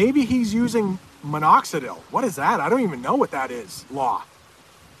 Maybe he's using minoxidil. What is that? I don't even know what that is. Law.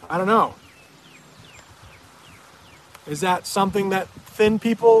 I don't know. Is that something that thin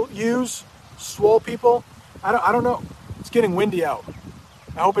people use? Swole people? I don't know. It's getting windy out.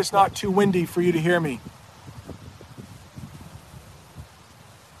 I hope it's not too windy for you to hear me.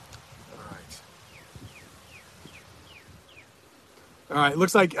 All right,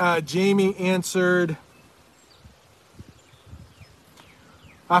 looks like Jamie answered.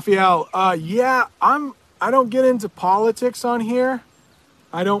 Raphael, yeah, I don't get into politics on here.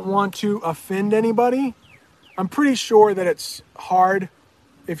 I don't want to offend anybody. I'm pretty sure that it's hard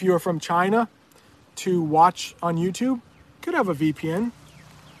if you're from China to watch on YouTube. Could have a VPN.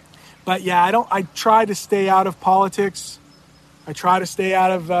 But yeah, I try to stay out of politics. I try to stay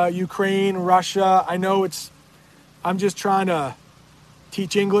out of Ukraine, Russia. I know I'm just trying to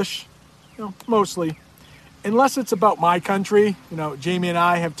teach English, mostly. Unless it's about my country. Jamie and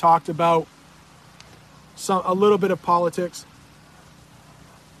I have talked about a little bit of politics.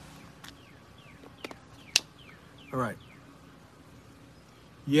 All right.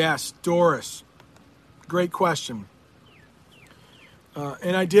 Yes, Doris. Great question.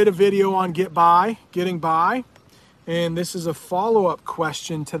 And I did a video on getting by. And this is a follow-up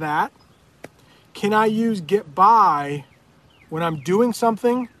question to that. Can I use get by when I'm doing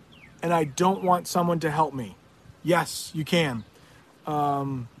something and I don't want someone to help me? Yes, you can.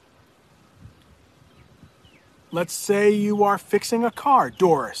 Let's say you are fixing a car,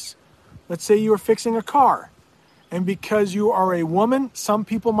 Doris. Let's say you are fixing a car. And because you are a woman, some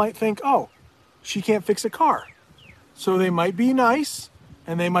people might think, oh, she can't fix a car. So they might be nice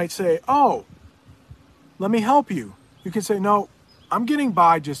and they might say, oh, let me help you. You can say, no, I'm getting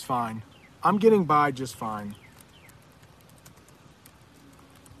by just fine. I'm getting by just fine.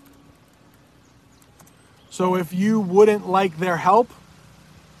 So if you wouldn't like their help,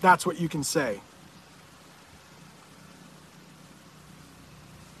 that's what you can say.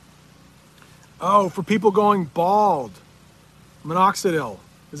 Oh, for people going bald, minoxidil.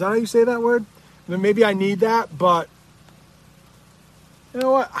 Is that how you say that word? Then maybe I need that, but you know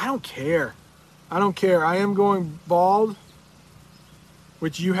what? I don't care. I don't care. I am going bald,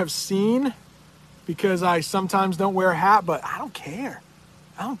 which you have seen because I sometimes don't wear a hat, but I don't care.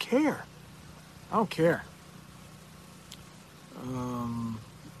 I don't care. I don't care.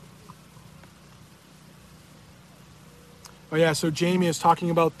 Oh yeah, so Jamie is talking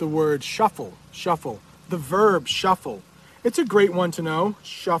about the word shuffle, the verb shuffle. It's a great one to know,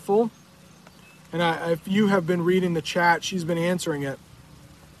 shuffle. And if you have been reading the chat, she's been answering it.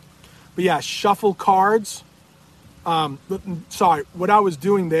 But yeah, shuffle cards. Sorry, what I was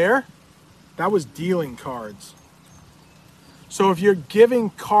doing there, that was dealing cards. So if you're giving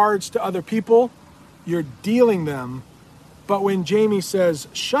cards to other people, you're dealing them. But when Jamie says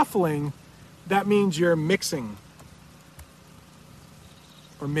shuffling, that means you're mixing.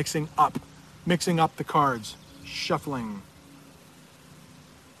 Or mixing up the cards, shuffling.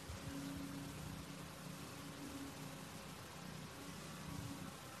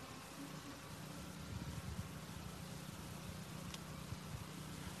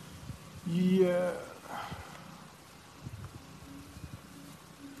 Yeah.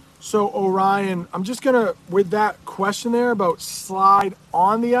 So Orion, I'm just gonna, with that question there about slide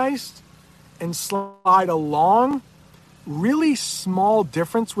on the ice and slide along, really small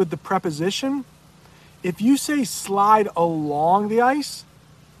difference with the preposition. If you say slide along the ice,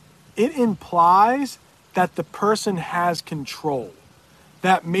 it implies that the person has control.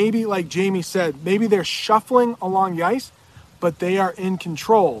 That maybe, like Jamie said, maybe they're shuffling along the ice, but they are in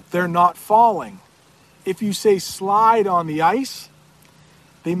control. They're not falling. If you say slide on the ice,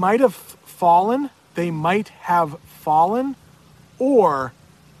 they might have fallen, or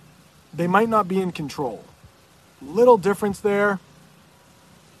they might not be in control. Little difference there.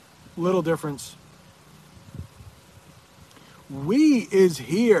 Little difference. We is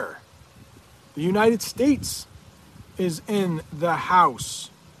here. The United States is in the house.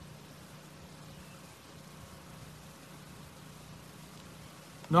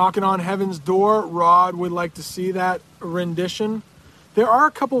 Knocking on Heaven's Door. Rod would like to see that rendition. There are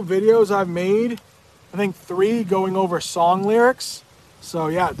a couple videos I've made. I think 3 going over song lyrics. So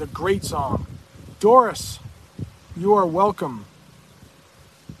yeah, it's a great song. Doris, you are welcome.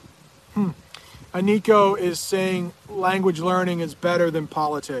 Aniko is saying language learning is better than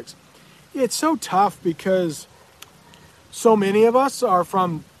politics. It's so tough because so many of us are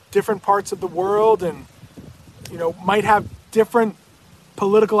from different parts of the world and, might have different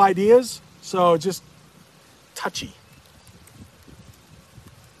political ideas. So just touchy.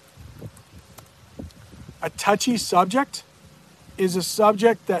 A touchy subject is a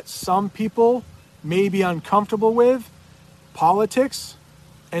subject that some people may be uncomfortable with. Politics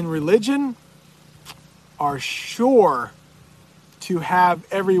and religion are sure to have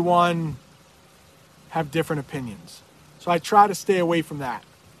everyone have different opinions. So I try to stay away from that.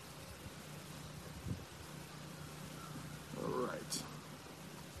 All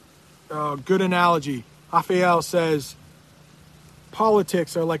right. Good analogy. Rafael says,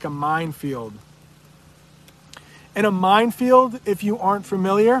 politics are like a minefield. And a minefield, if you aren't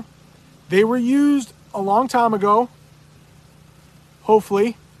familiar, they were used a long time ago.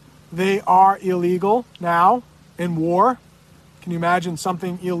 Hopefully, they are illegal now in war. Can you imagine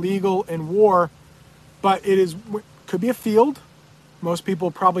something illegal in war? But could be a field. Most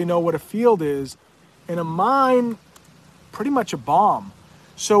people probably know what a field is. And a mine, pretty much a bomb.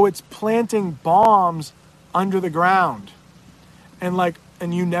 So it's planting bombs under the ground.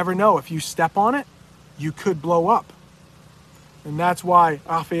 And you never know. If you step on it, you could blow up. And that's why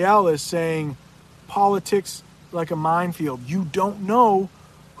Rafael is saying politics like a minefield. You don't know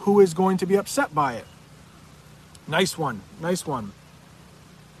who is going to be upset by it. Nice one. Nice one.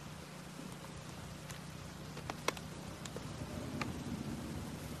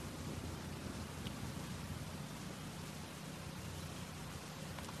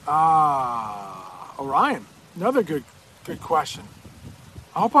 Orion. Another good question.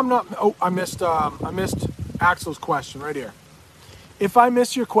 I hope I'm not. Oh, I missed Axel's question right here. If I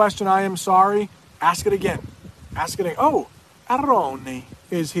miss your question, I am sorry. Ask it again. Ask it again. Oh, Arroni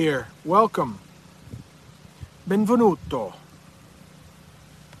is here. Welcome. Benvenuto.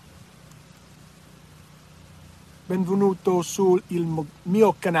 Benvenuto sul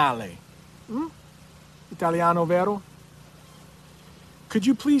mio canale. Italiano vero? Could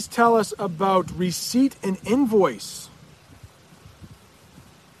you please tell us about receipt and invoice?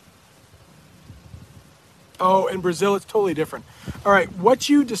 Oh, in Brazil, it's totally different. All right, what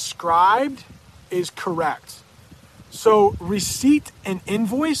you described is correct. So receipt and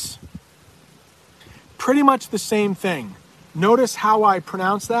invoice, pretty much the same thing. Notice how I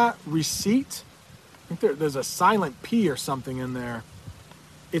pronounce that, receipt. I think there's a silent P or something in there.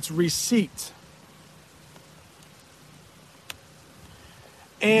 It's receipt.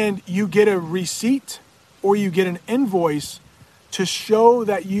 And you get a receipt or you get an invoice to show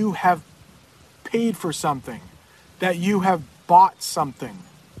that you have paid for something, that you have bought something.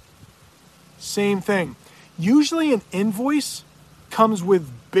 Same thing. Usually an invoice comes with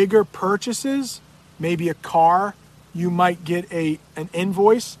bigger purchases, maybe a car. You might get an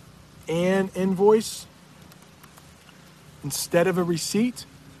invoice instead of a receipt,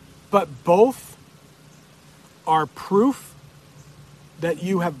 but both are proof that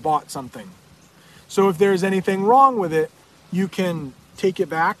you have bought something. So if there's anything wrong with it, you can take it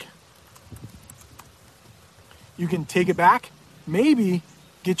back. You can take it back, maybe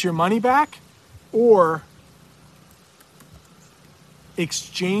get your money back, or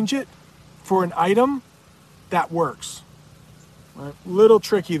exchange it for an item that works. Right? Little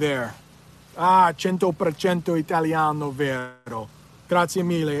tricky there. 100% italiano vero. Grazie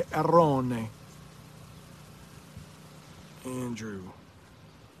mille, Errone. Andrew.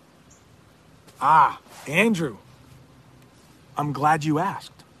 Andrew. I'm glad you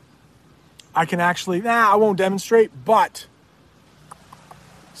asked. I can actually, I won't demonstrate, but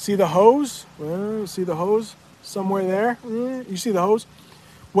see the hose? See the hose somewhere there? You see the hose?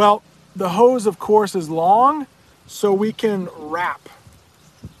 Well, the hose, of course, is long, so we can wrap.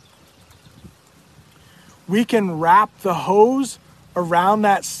 We can wrap the hose around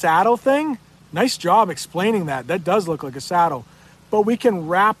that saddle thing. Nice job explaining that. That does look like a saddle. But we can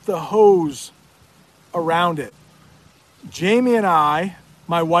wrap the hose around it. Jamie and I,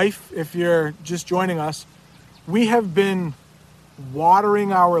 my wife, if you're just joining us, we have been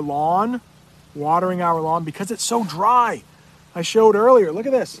watering our lawn because it's so dry. I showed earlier, look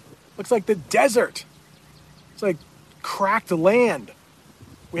at this. Looks like the desert. It's like cracked land.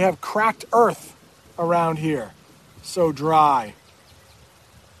 We have cracked earth around here. So dry.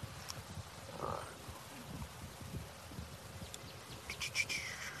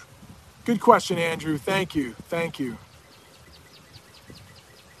 Good question, Andrew. Thank you.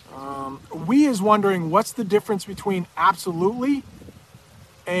 We is wondering what's the difference between absolutely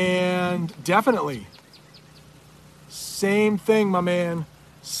and definitely. Same thing, my man.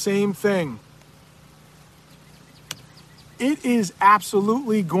 Same thing. It is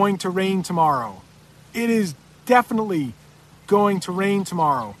absolutely going to rain tomorrow. It is definitely going to rain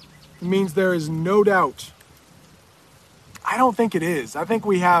tomorrow. It means there is no doubt. I don't think it is. I think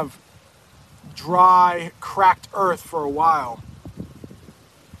we have dry, cracked earth for a while.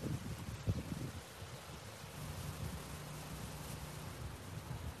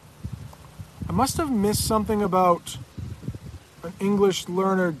 I must have missed something about an English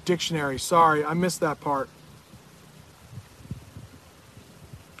Learner Dictionary. Sorry, I missed that part.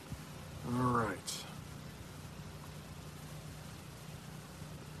 All right.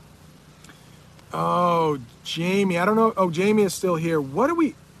 Oh, Jamie. I don't know. Oh, Jamie is still here.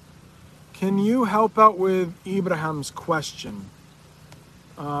 Can you help out with Ibrahim's question?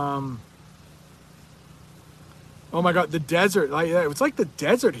 Oh my God, the desert. It's like the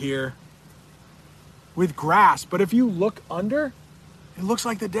desert here with grass. But if you look under, it looks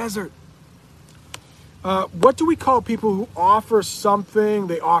like the desert. What do we call people who offer something?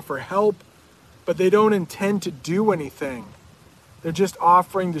 They offer help, but they don't intend to do anything. They're just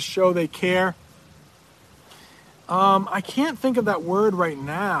offering to show they care. I can't think of that word right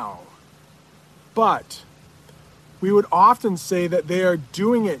now, but we would often say that they are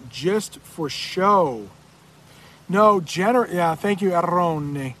doing it just for show. No, thank you,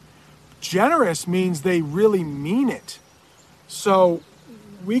 Arone. Generous means they really mean it. So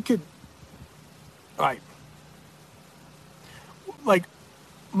we could, like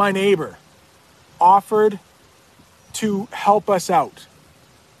my neighbor offered to help us out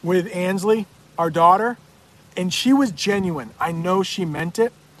with Ansley, our daughter, and she was genuine. I know she meant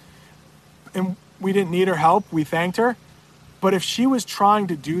it, and we didn't need her help. We thanked her. But if she was trying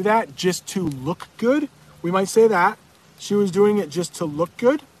to do that just to look good, we might say that. She was doing it just to look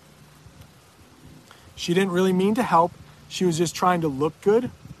good. She didn't really mean to help. She was just trying to look good.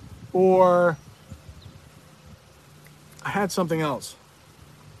 Or I had something else.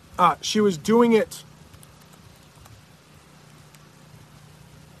 She was doing it.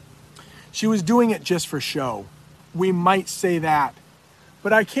 She was doing it just for show. We might say that.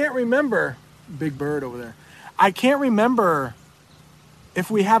 But I can't remember. Big bird over there. I can't remember if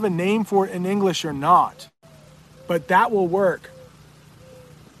we have a name for it in English or not. But that will work.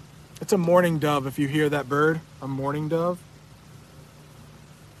 It's a mourning dove if you hear that bird. A mourning dove.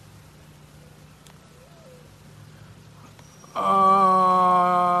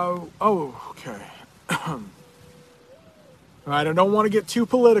 Okay. All right, I don't want to get too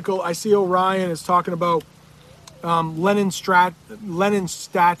political. I see Orion is talking about Lenin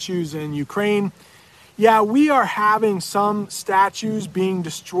statues in Ukraine. Yeah, we are having some statues being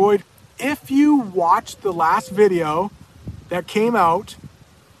destroyed. If you watched the last video that came out,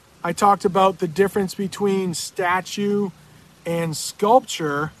 I talked about the difference between statue and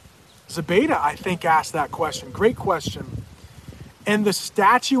sculpture. Zabeta, I think, asked that question. Great question. And the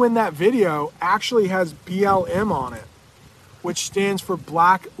statue in that video actually has BLM on it, which stands for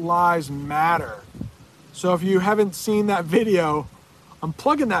Black Lives Matter. So if you haven't seen that video, I'm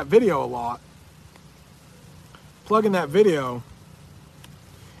plugging that video a lot.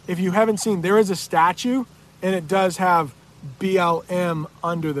 If you haven't seen, there is a statue, and it does have BLM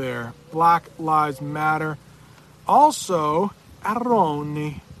under there. Black Lives Matter. Also,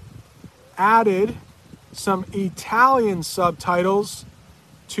 Aroni added some Italian subtitles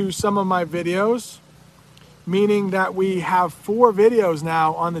to some of my videos, meaning that we have 4 videos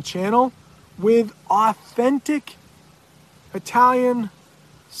now on the channel with authentic Italian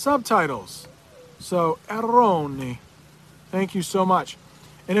subtitles. So, Aroni, thank you so much.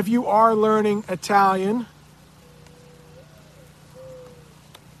 And if you are learning Italian,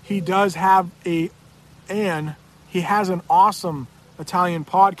 he has an awesome Italian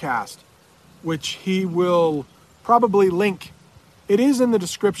podcast, which he will probably link. It is in the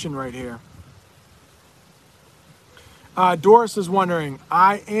description right here. Doris is wondering,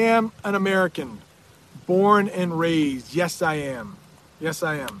 I am an American, born and raised. Yes, I am.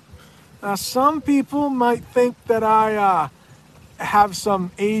 Some people might think that I have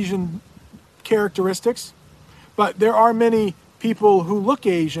some Asian characteristics, but there are many people who look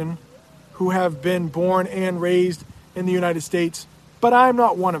Asian who have been born and raised in the United States, but I'm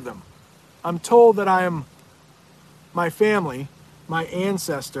not one of them. I'm told that my family, my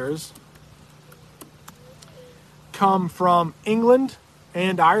ancestors, come from England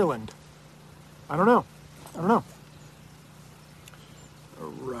and Ireland. I don't know. All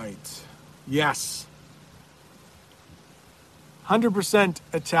right. Yes. 100%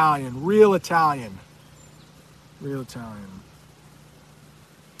 Italian. Real Italian.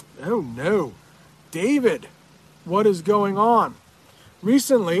 Oh no. David, what is going on?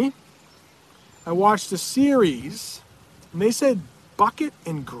 Recently, I watched a series, and they said Bucket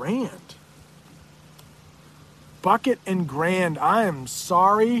and Grand. Bucket and Grand. I am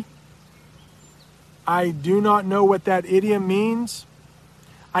sorry. I do not know what that idiom means.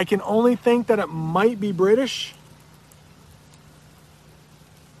 I can only think that it might be British.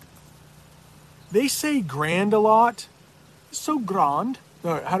 They say grand a lot. So grand.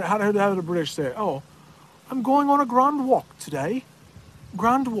 No, how do the British say it? Oh, I'm going on a grand walk today.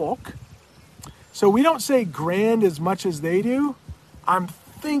 grand walk. So we don't say grand as much as they do. I'm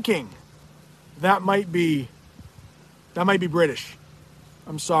thinking that might be British.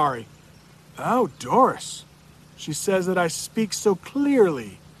 I'm sorry. Oh, Doris. She says that I speak so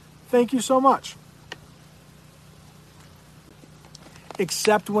clearly. Thank you so much.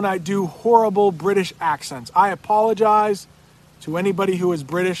 Except when I do horrible British accents. I apologize to anybody who is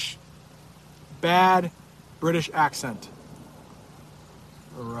British. Bad British accent.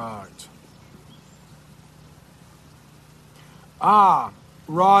 Right.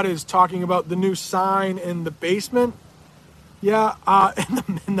 Rod is talking about the new sign in the basement. Yeah,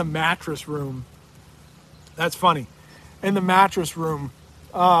 in the mattress room. That's funny. In the mattress room.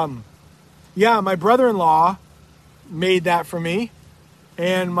 Yeah, my brother-in-law made that for me.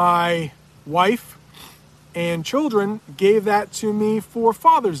 And my wife and children gave that to me for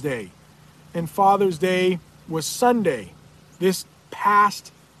Father's Day. And Father's Day was Sunday. This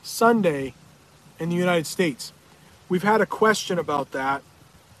past Sunday in the United States. We've had a question about that.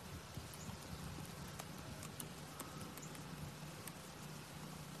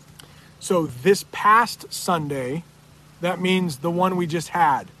 So this past Sunday, that means the one we just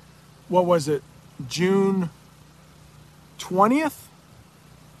had. What was it? June 20th?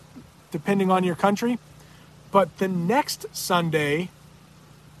 Depending on your country. But the next Sunday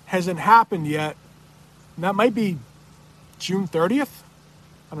hasn't happened yet. And that might be June 30th?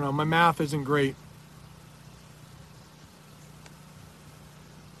 I don't know, my math isn't great.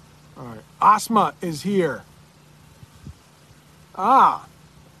 All right, Asma is here.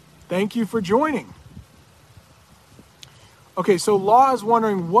 Thank you for joining. Okay, so Law is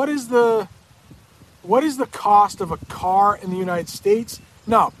wondering what is the cost of a car in the United States?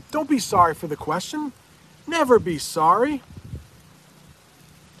 No, don't be sorry for the question. Never be sorry.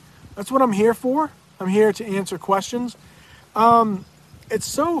 That's what I'm here for. I'm here to answer questions. It's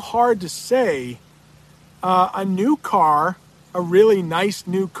so hard to say. A new car, a really nice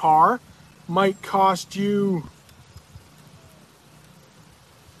new car, might cost you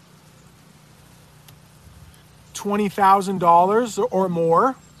 $20,000 or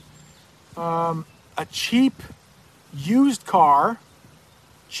more. A cheap used car,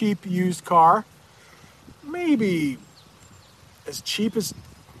 maybe as cheap as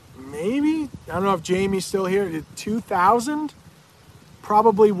maybe, I don't know if Jamie's still here, $2,000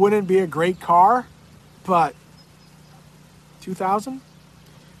 probably wouldn't be a great car, but $2,000?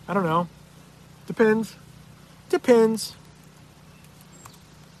 I don't know. Depends.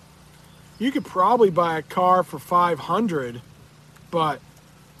 You could probably buy a car for $500, but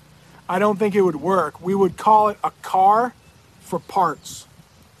I don't think it would work. We would call it a car for parts.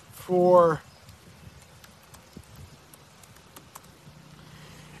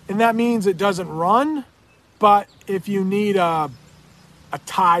 And that means it doesn't run, but if you need a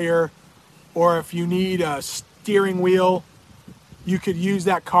tire or if you need a steering wheel, you could use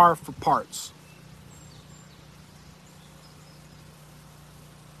that car for parts.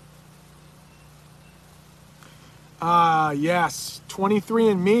 Yes,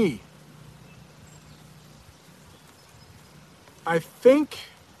 23andMe. I think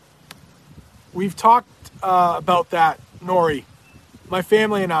we've talked about that, Nori. My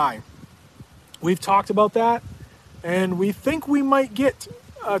family and I. We've talked about that, and we think we might get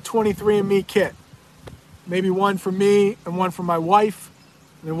a 23andMe kit. Maybe one for me and one for my wife.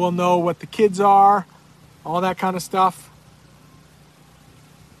 And then we'll know what the kids are, all that kind of stuff.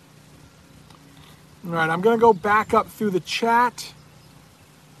 All right, I'm going to go back up through the chat.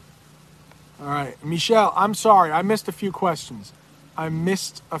 All right, Michelle, I'm sorry. I missed a few questions.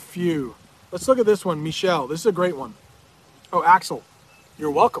 Let's look at this one, Michelle. This is a great one. Oh, Axel,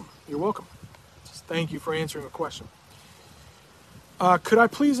 you're welcome. Just thank you for answering a question. Could I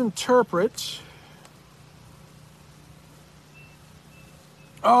please interpret?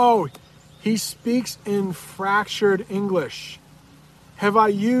 Oh, he speaks in fractured English. Have I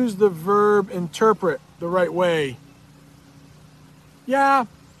used the verb interpret the right way? Yeah.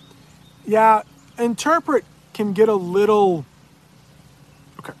 Interpret can get a little...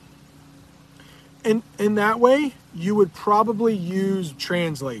 Okay. In that way, you would probably use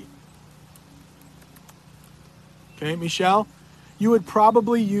translate. Okay, Michelle? You would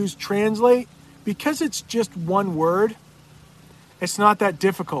probably use translate because it's just one word. It's not that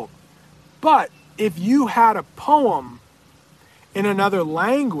difficult. But if you had a poem in another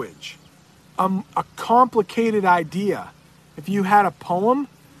language, a complicated idea, if you had a poem,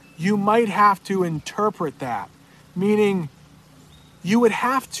 you might have to interpret that. Meaning, you would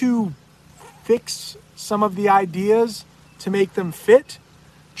have to fix some of the ideas to make them fit.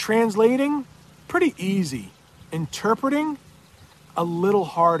 Translating, pretty easy. Interpreting, a little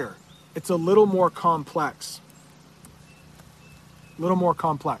harder. It's a little more complex. A little more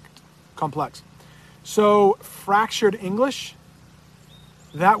complex. So fractured English,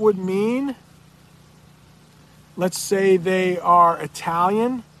 that would mean, let's say they are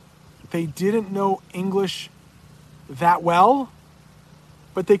Italian. They didn't know English that well,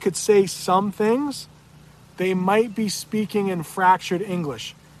 but they could say some things. They might be speaking in fractured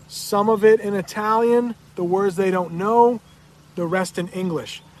English. Some of it in Italian, the words they don't know, the rest in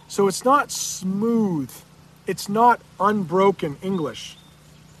English. So it's not smooth. It's not unbroken English.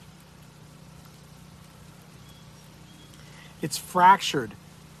 It's fractured.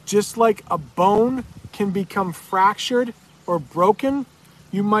 Just like a bone can become fractured or broken,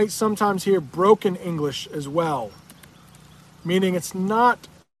 you might sometimes hear broken English as well. Meaning it's not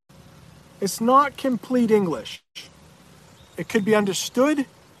complete English. It could be understood,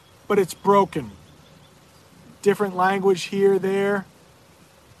 but it's broken. Different language here, there.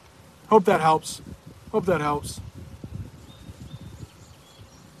 Hope that helps.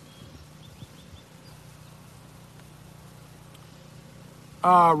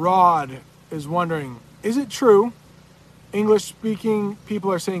 Rod is wondering, is it true English-speaking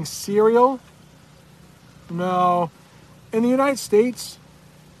people are saying cereal? No. In the United States,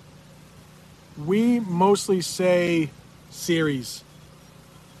 we mostly say series.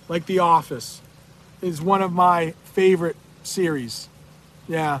 Like The Office is one of my favorite series.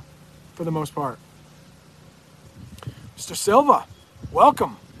 Yeah, for the most part. Mr. Silva,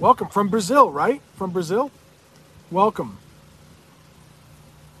 welcome. Welcome from Brazil, right? From Brazil? Welcome.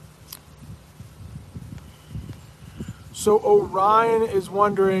 So Orion is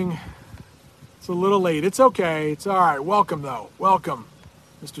wondering, it's a little late. It's okay. It's all right. Welcome, though. Welcome,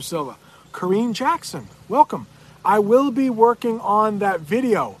 Mr. Silva. Corrine Jackson, welcome. I will be working on that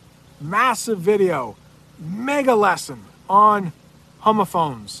video, massive video, mega lesson on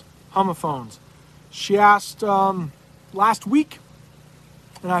homophones. She asked last week,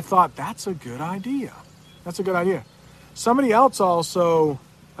 and I thought, that's a good idea. Somebody else also,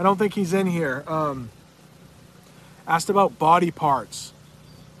 I don't think he's in here, asked about body parts.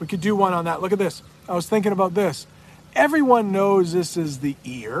 We could do one on that. Look at this. I was thinking about this. Everyone knows this is the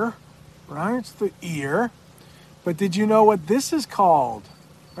ear, right? It's the ear. But did you know what this is called?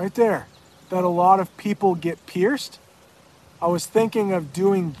 Right there. That a lot of people get pierced. I was thinking of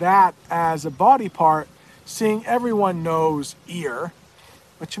doing that as a body part, seeing everyone knows ear.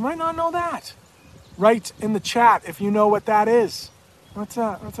 But you might not know that. Write in the chat if you know what that is. What's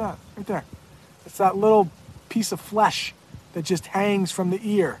that? Right there. It's that little piece of flesh that just hangs from the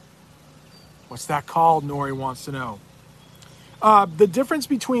ear. What's that called? Nori wants to know. The difference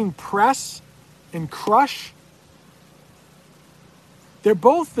between press and crush, they're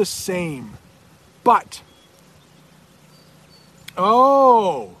both the same, but,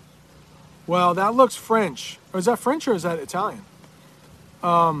 oh, well, that looks French. Or is that French or is that Italian?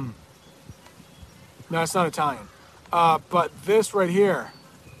 No, it's not Italian. But this right here,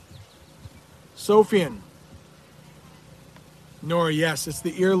 Sophian. Nora, yes, it's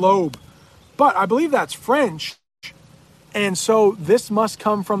the earlobe. But I believe that's French. And so this must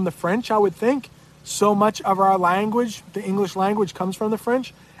come from the French, I would think. So much of our language, the English language, comes from the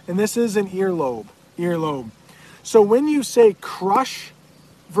French. And this is an earlobe. So when you say crush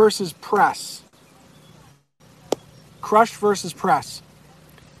versus press,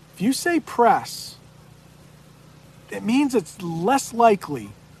 if you say press, it means it's less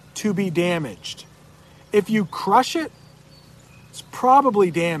likely to be damaged. If you crush it, it's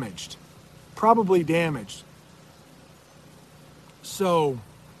probably damaged. So,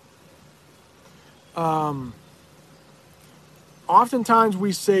 oftentimes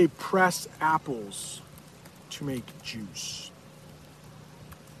we say press apples to make juice.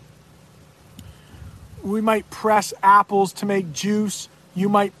 We might press apples to make juice. You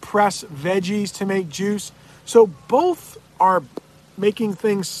might press veggies to make juice. So both are making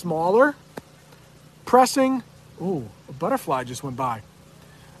things smaller. Pressing, ooh, a butterfly just went by.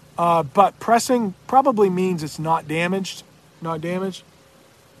 But pressing probably means it's not damaged.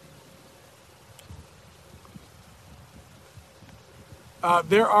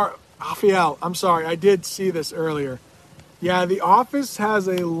 There are, Raphael, I'm sorry, I did see this earlier. Yeah, The Office has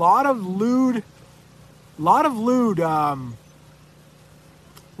a lot of lewd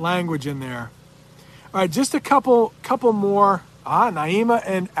language in there. All right, just a couple more. Naima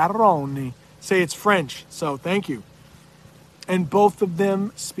and Aroni say it's French, so thank you. And both of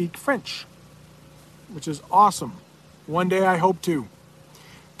them speak French, which is awesome. One day I hope to.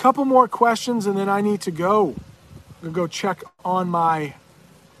 Couple more questions and then I need to go. I'm going to go check on my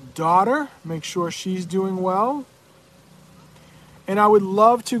daughter, make sure she's doing well. And I would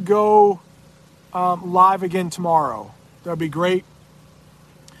love to go live again tomorrow. That'd be great.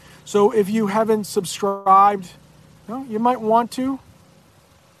 So if you haven't subscribed, you might want to.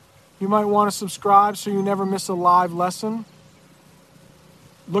 You might want to subscribe so you never miss a live lesson.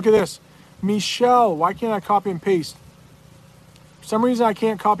 Look at this. Michelle, why can't I copy and paste? For some reason I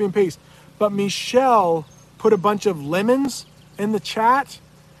can't copy and paste. But Michelle put a bunch of lemons in the chat,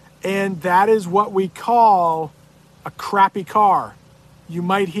 and that is what we call a crappy car. You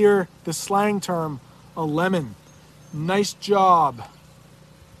might hear the slang term, a lemon. Nice job,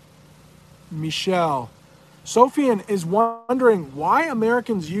 Michelle. Sophian is wondering why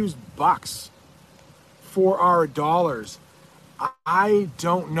Americans use bucks for our dollars. I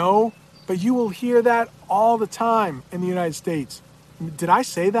don't know, but you will hear that all the time in the United States. Did I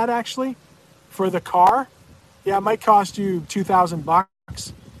say that actually? For the car? Yeah, it might cost you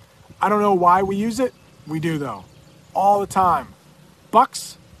 $2,000. I don't know why we use it. We do though. All the time.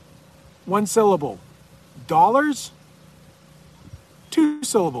 Bucks, 1 syllable. Dollars, 2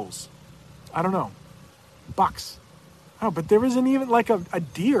 syllables. I don't know. Bucks. Oh, but there isn't even like a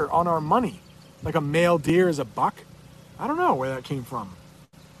deer on our money. Like a male deer is a buck. I don't know where that came from.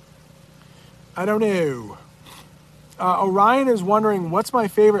 I don't know. Orion is wondering, what's my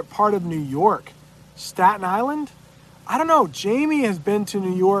favorite part of New York? Staten Island? I don't know. Jamie has been to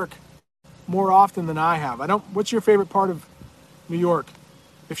New York more often than I have. What's your favorite part of New York?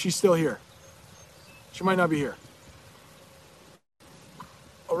 If she's still here. She might not be here.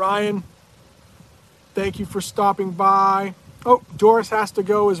 Orion, thank you for stopping by. Oh, Doris has to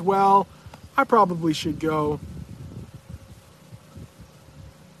go as well. I probably should go.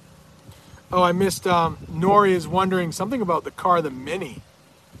 Oh, I missed, Nori is wondering something about the car, the Mini.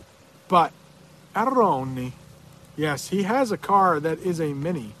 But, Aroni. Yes, he has a car that is a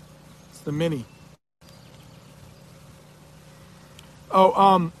Mini. It's the Mini.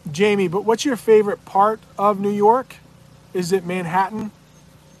 Oh, Jamie, but what's your favorite part of New York? Is it Manhattan?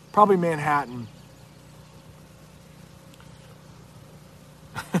 Probably Manhattan.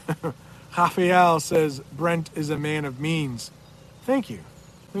 Rafael says Brent is a man of means. Thank you.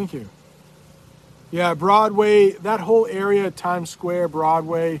 Thank you. Yeah, Broadway, that whole area, Times Square,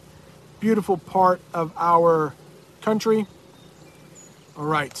 Broadway, beautiful part of our country. All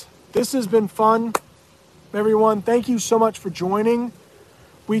right. This has been fun, everyone. Thank you so much for joining.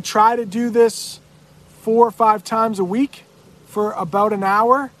 We try to do this 4 or 5 times a week for about an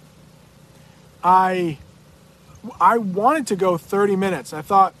hour. I wanted to go 30 minutes. I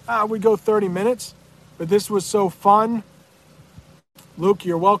thought we'd go 30 minutes, but this was so fun. Luke,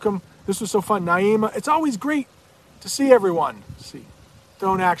 you're welcome. This was so fun. Naima, it's always great to see everyone.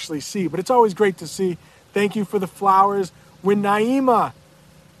 Don't actually see, but it's always great to see. Thank you for the flowers. When Naima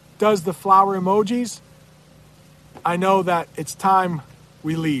does the flower emojis, I know that it's time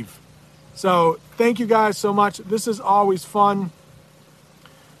we leave. So thank you guys so much. This is always fun.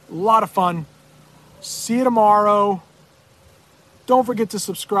 A lot of fun. See you tomorrow. Don't forget to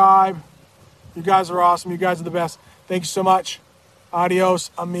subscribe. You guys are awesome. You guys are the best. Thank you so much.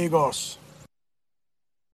 Adios, amigos.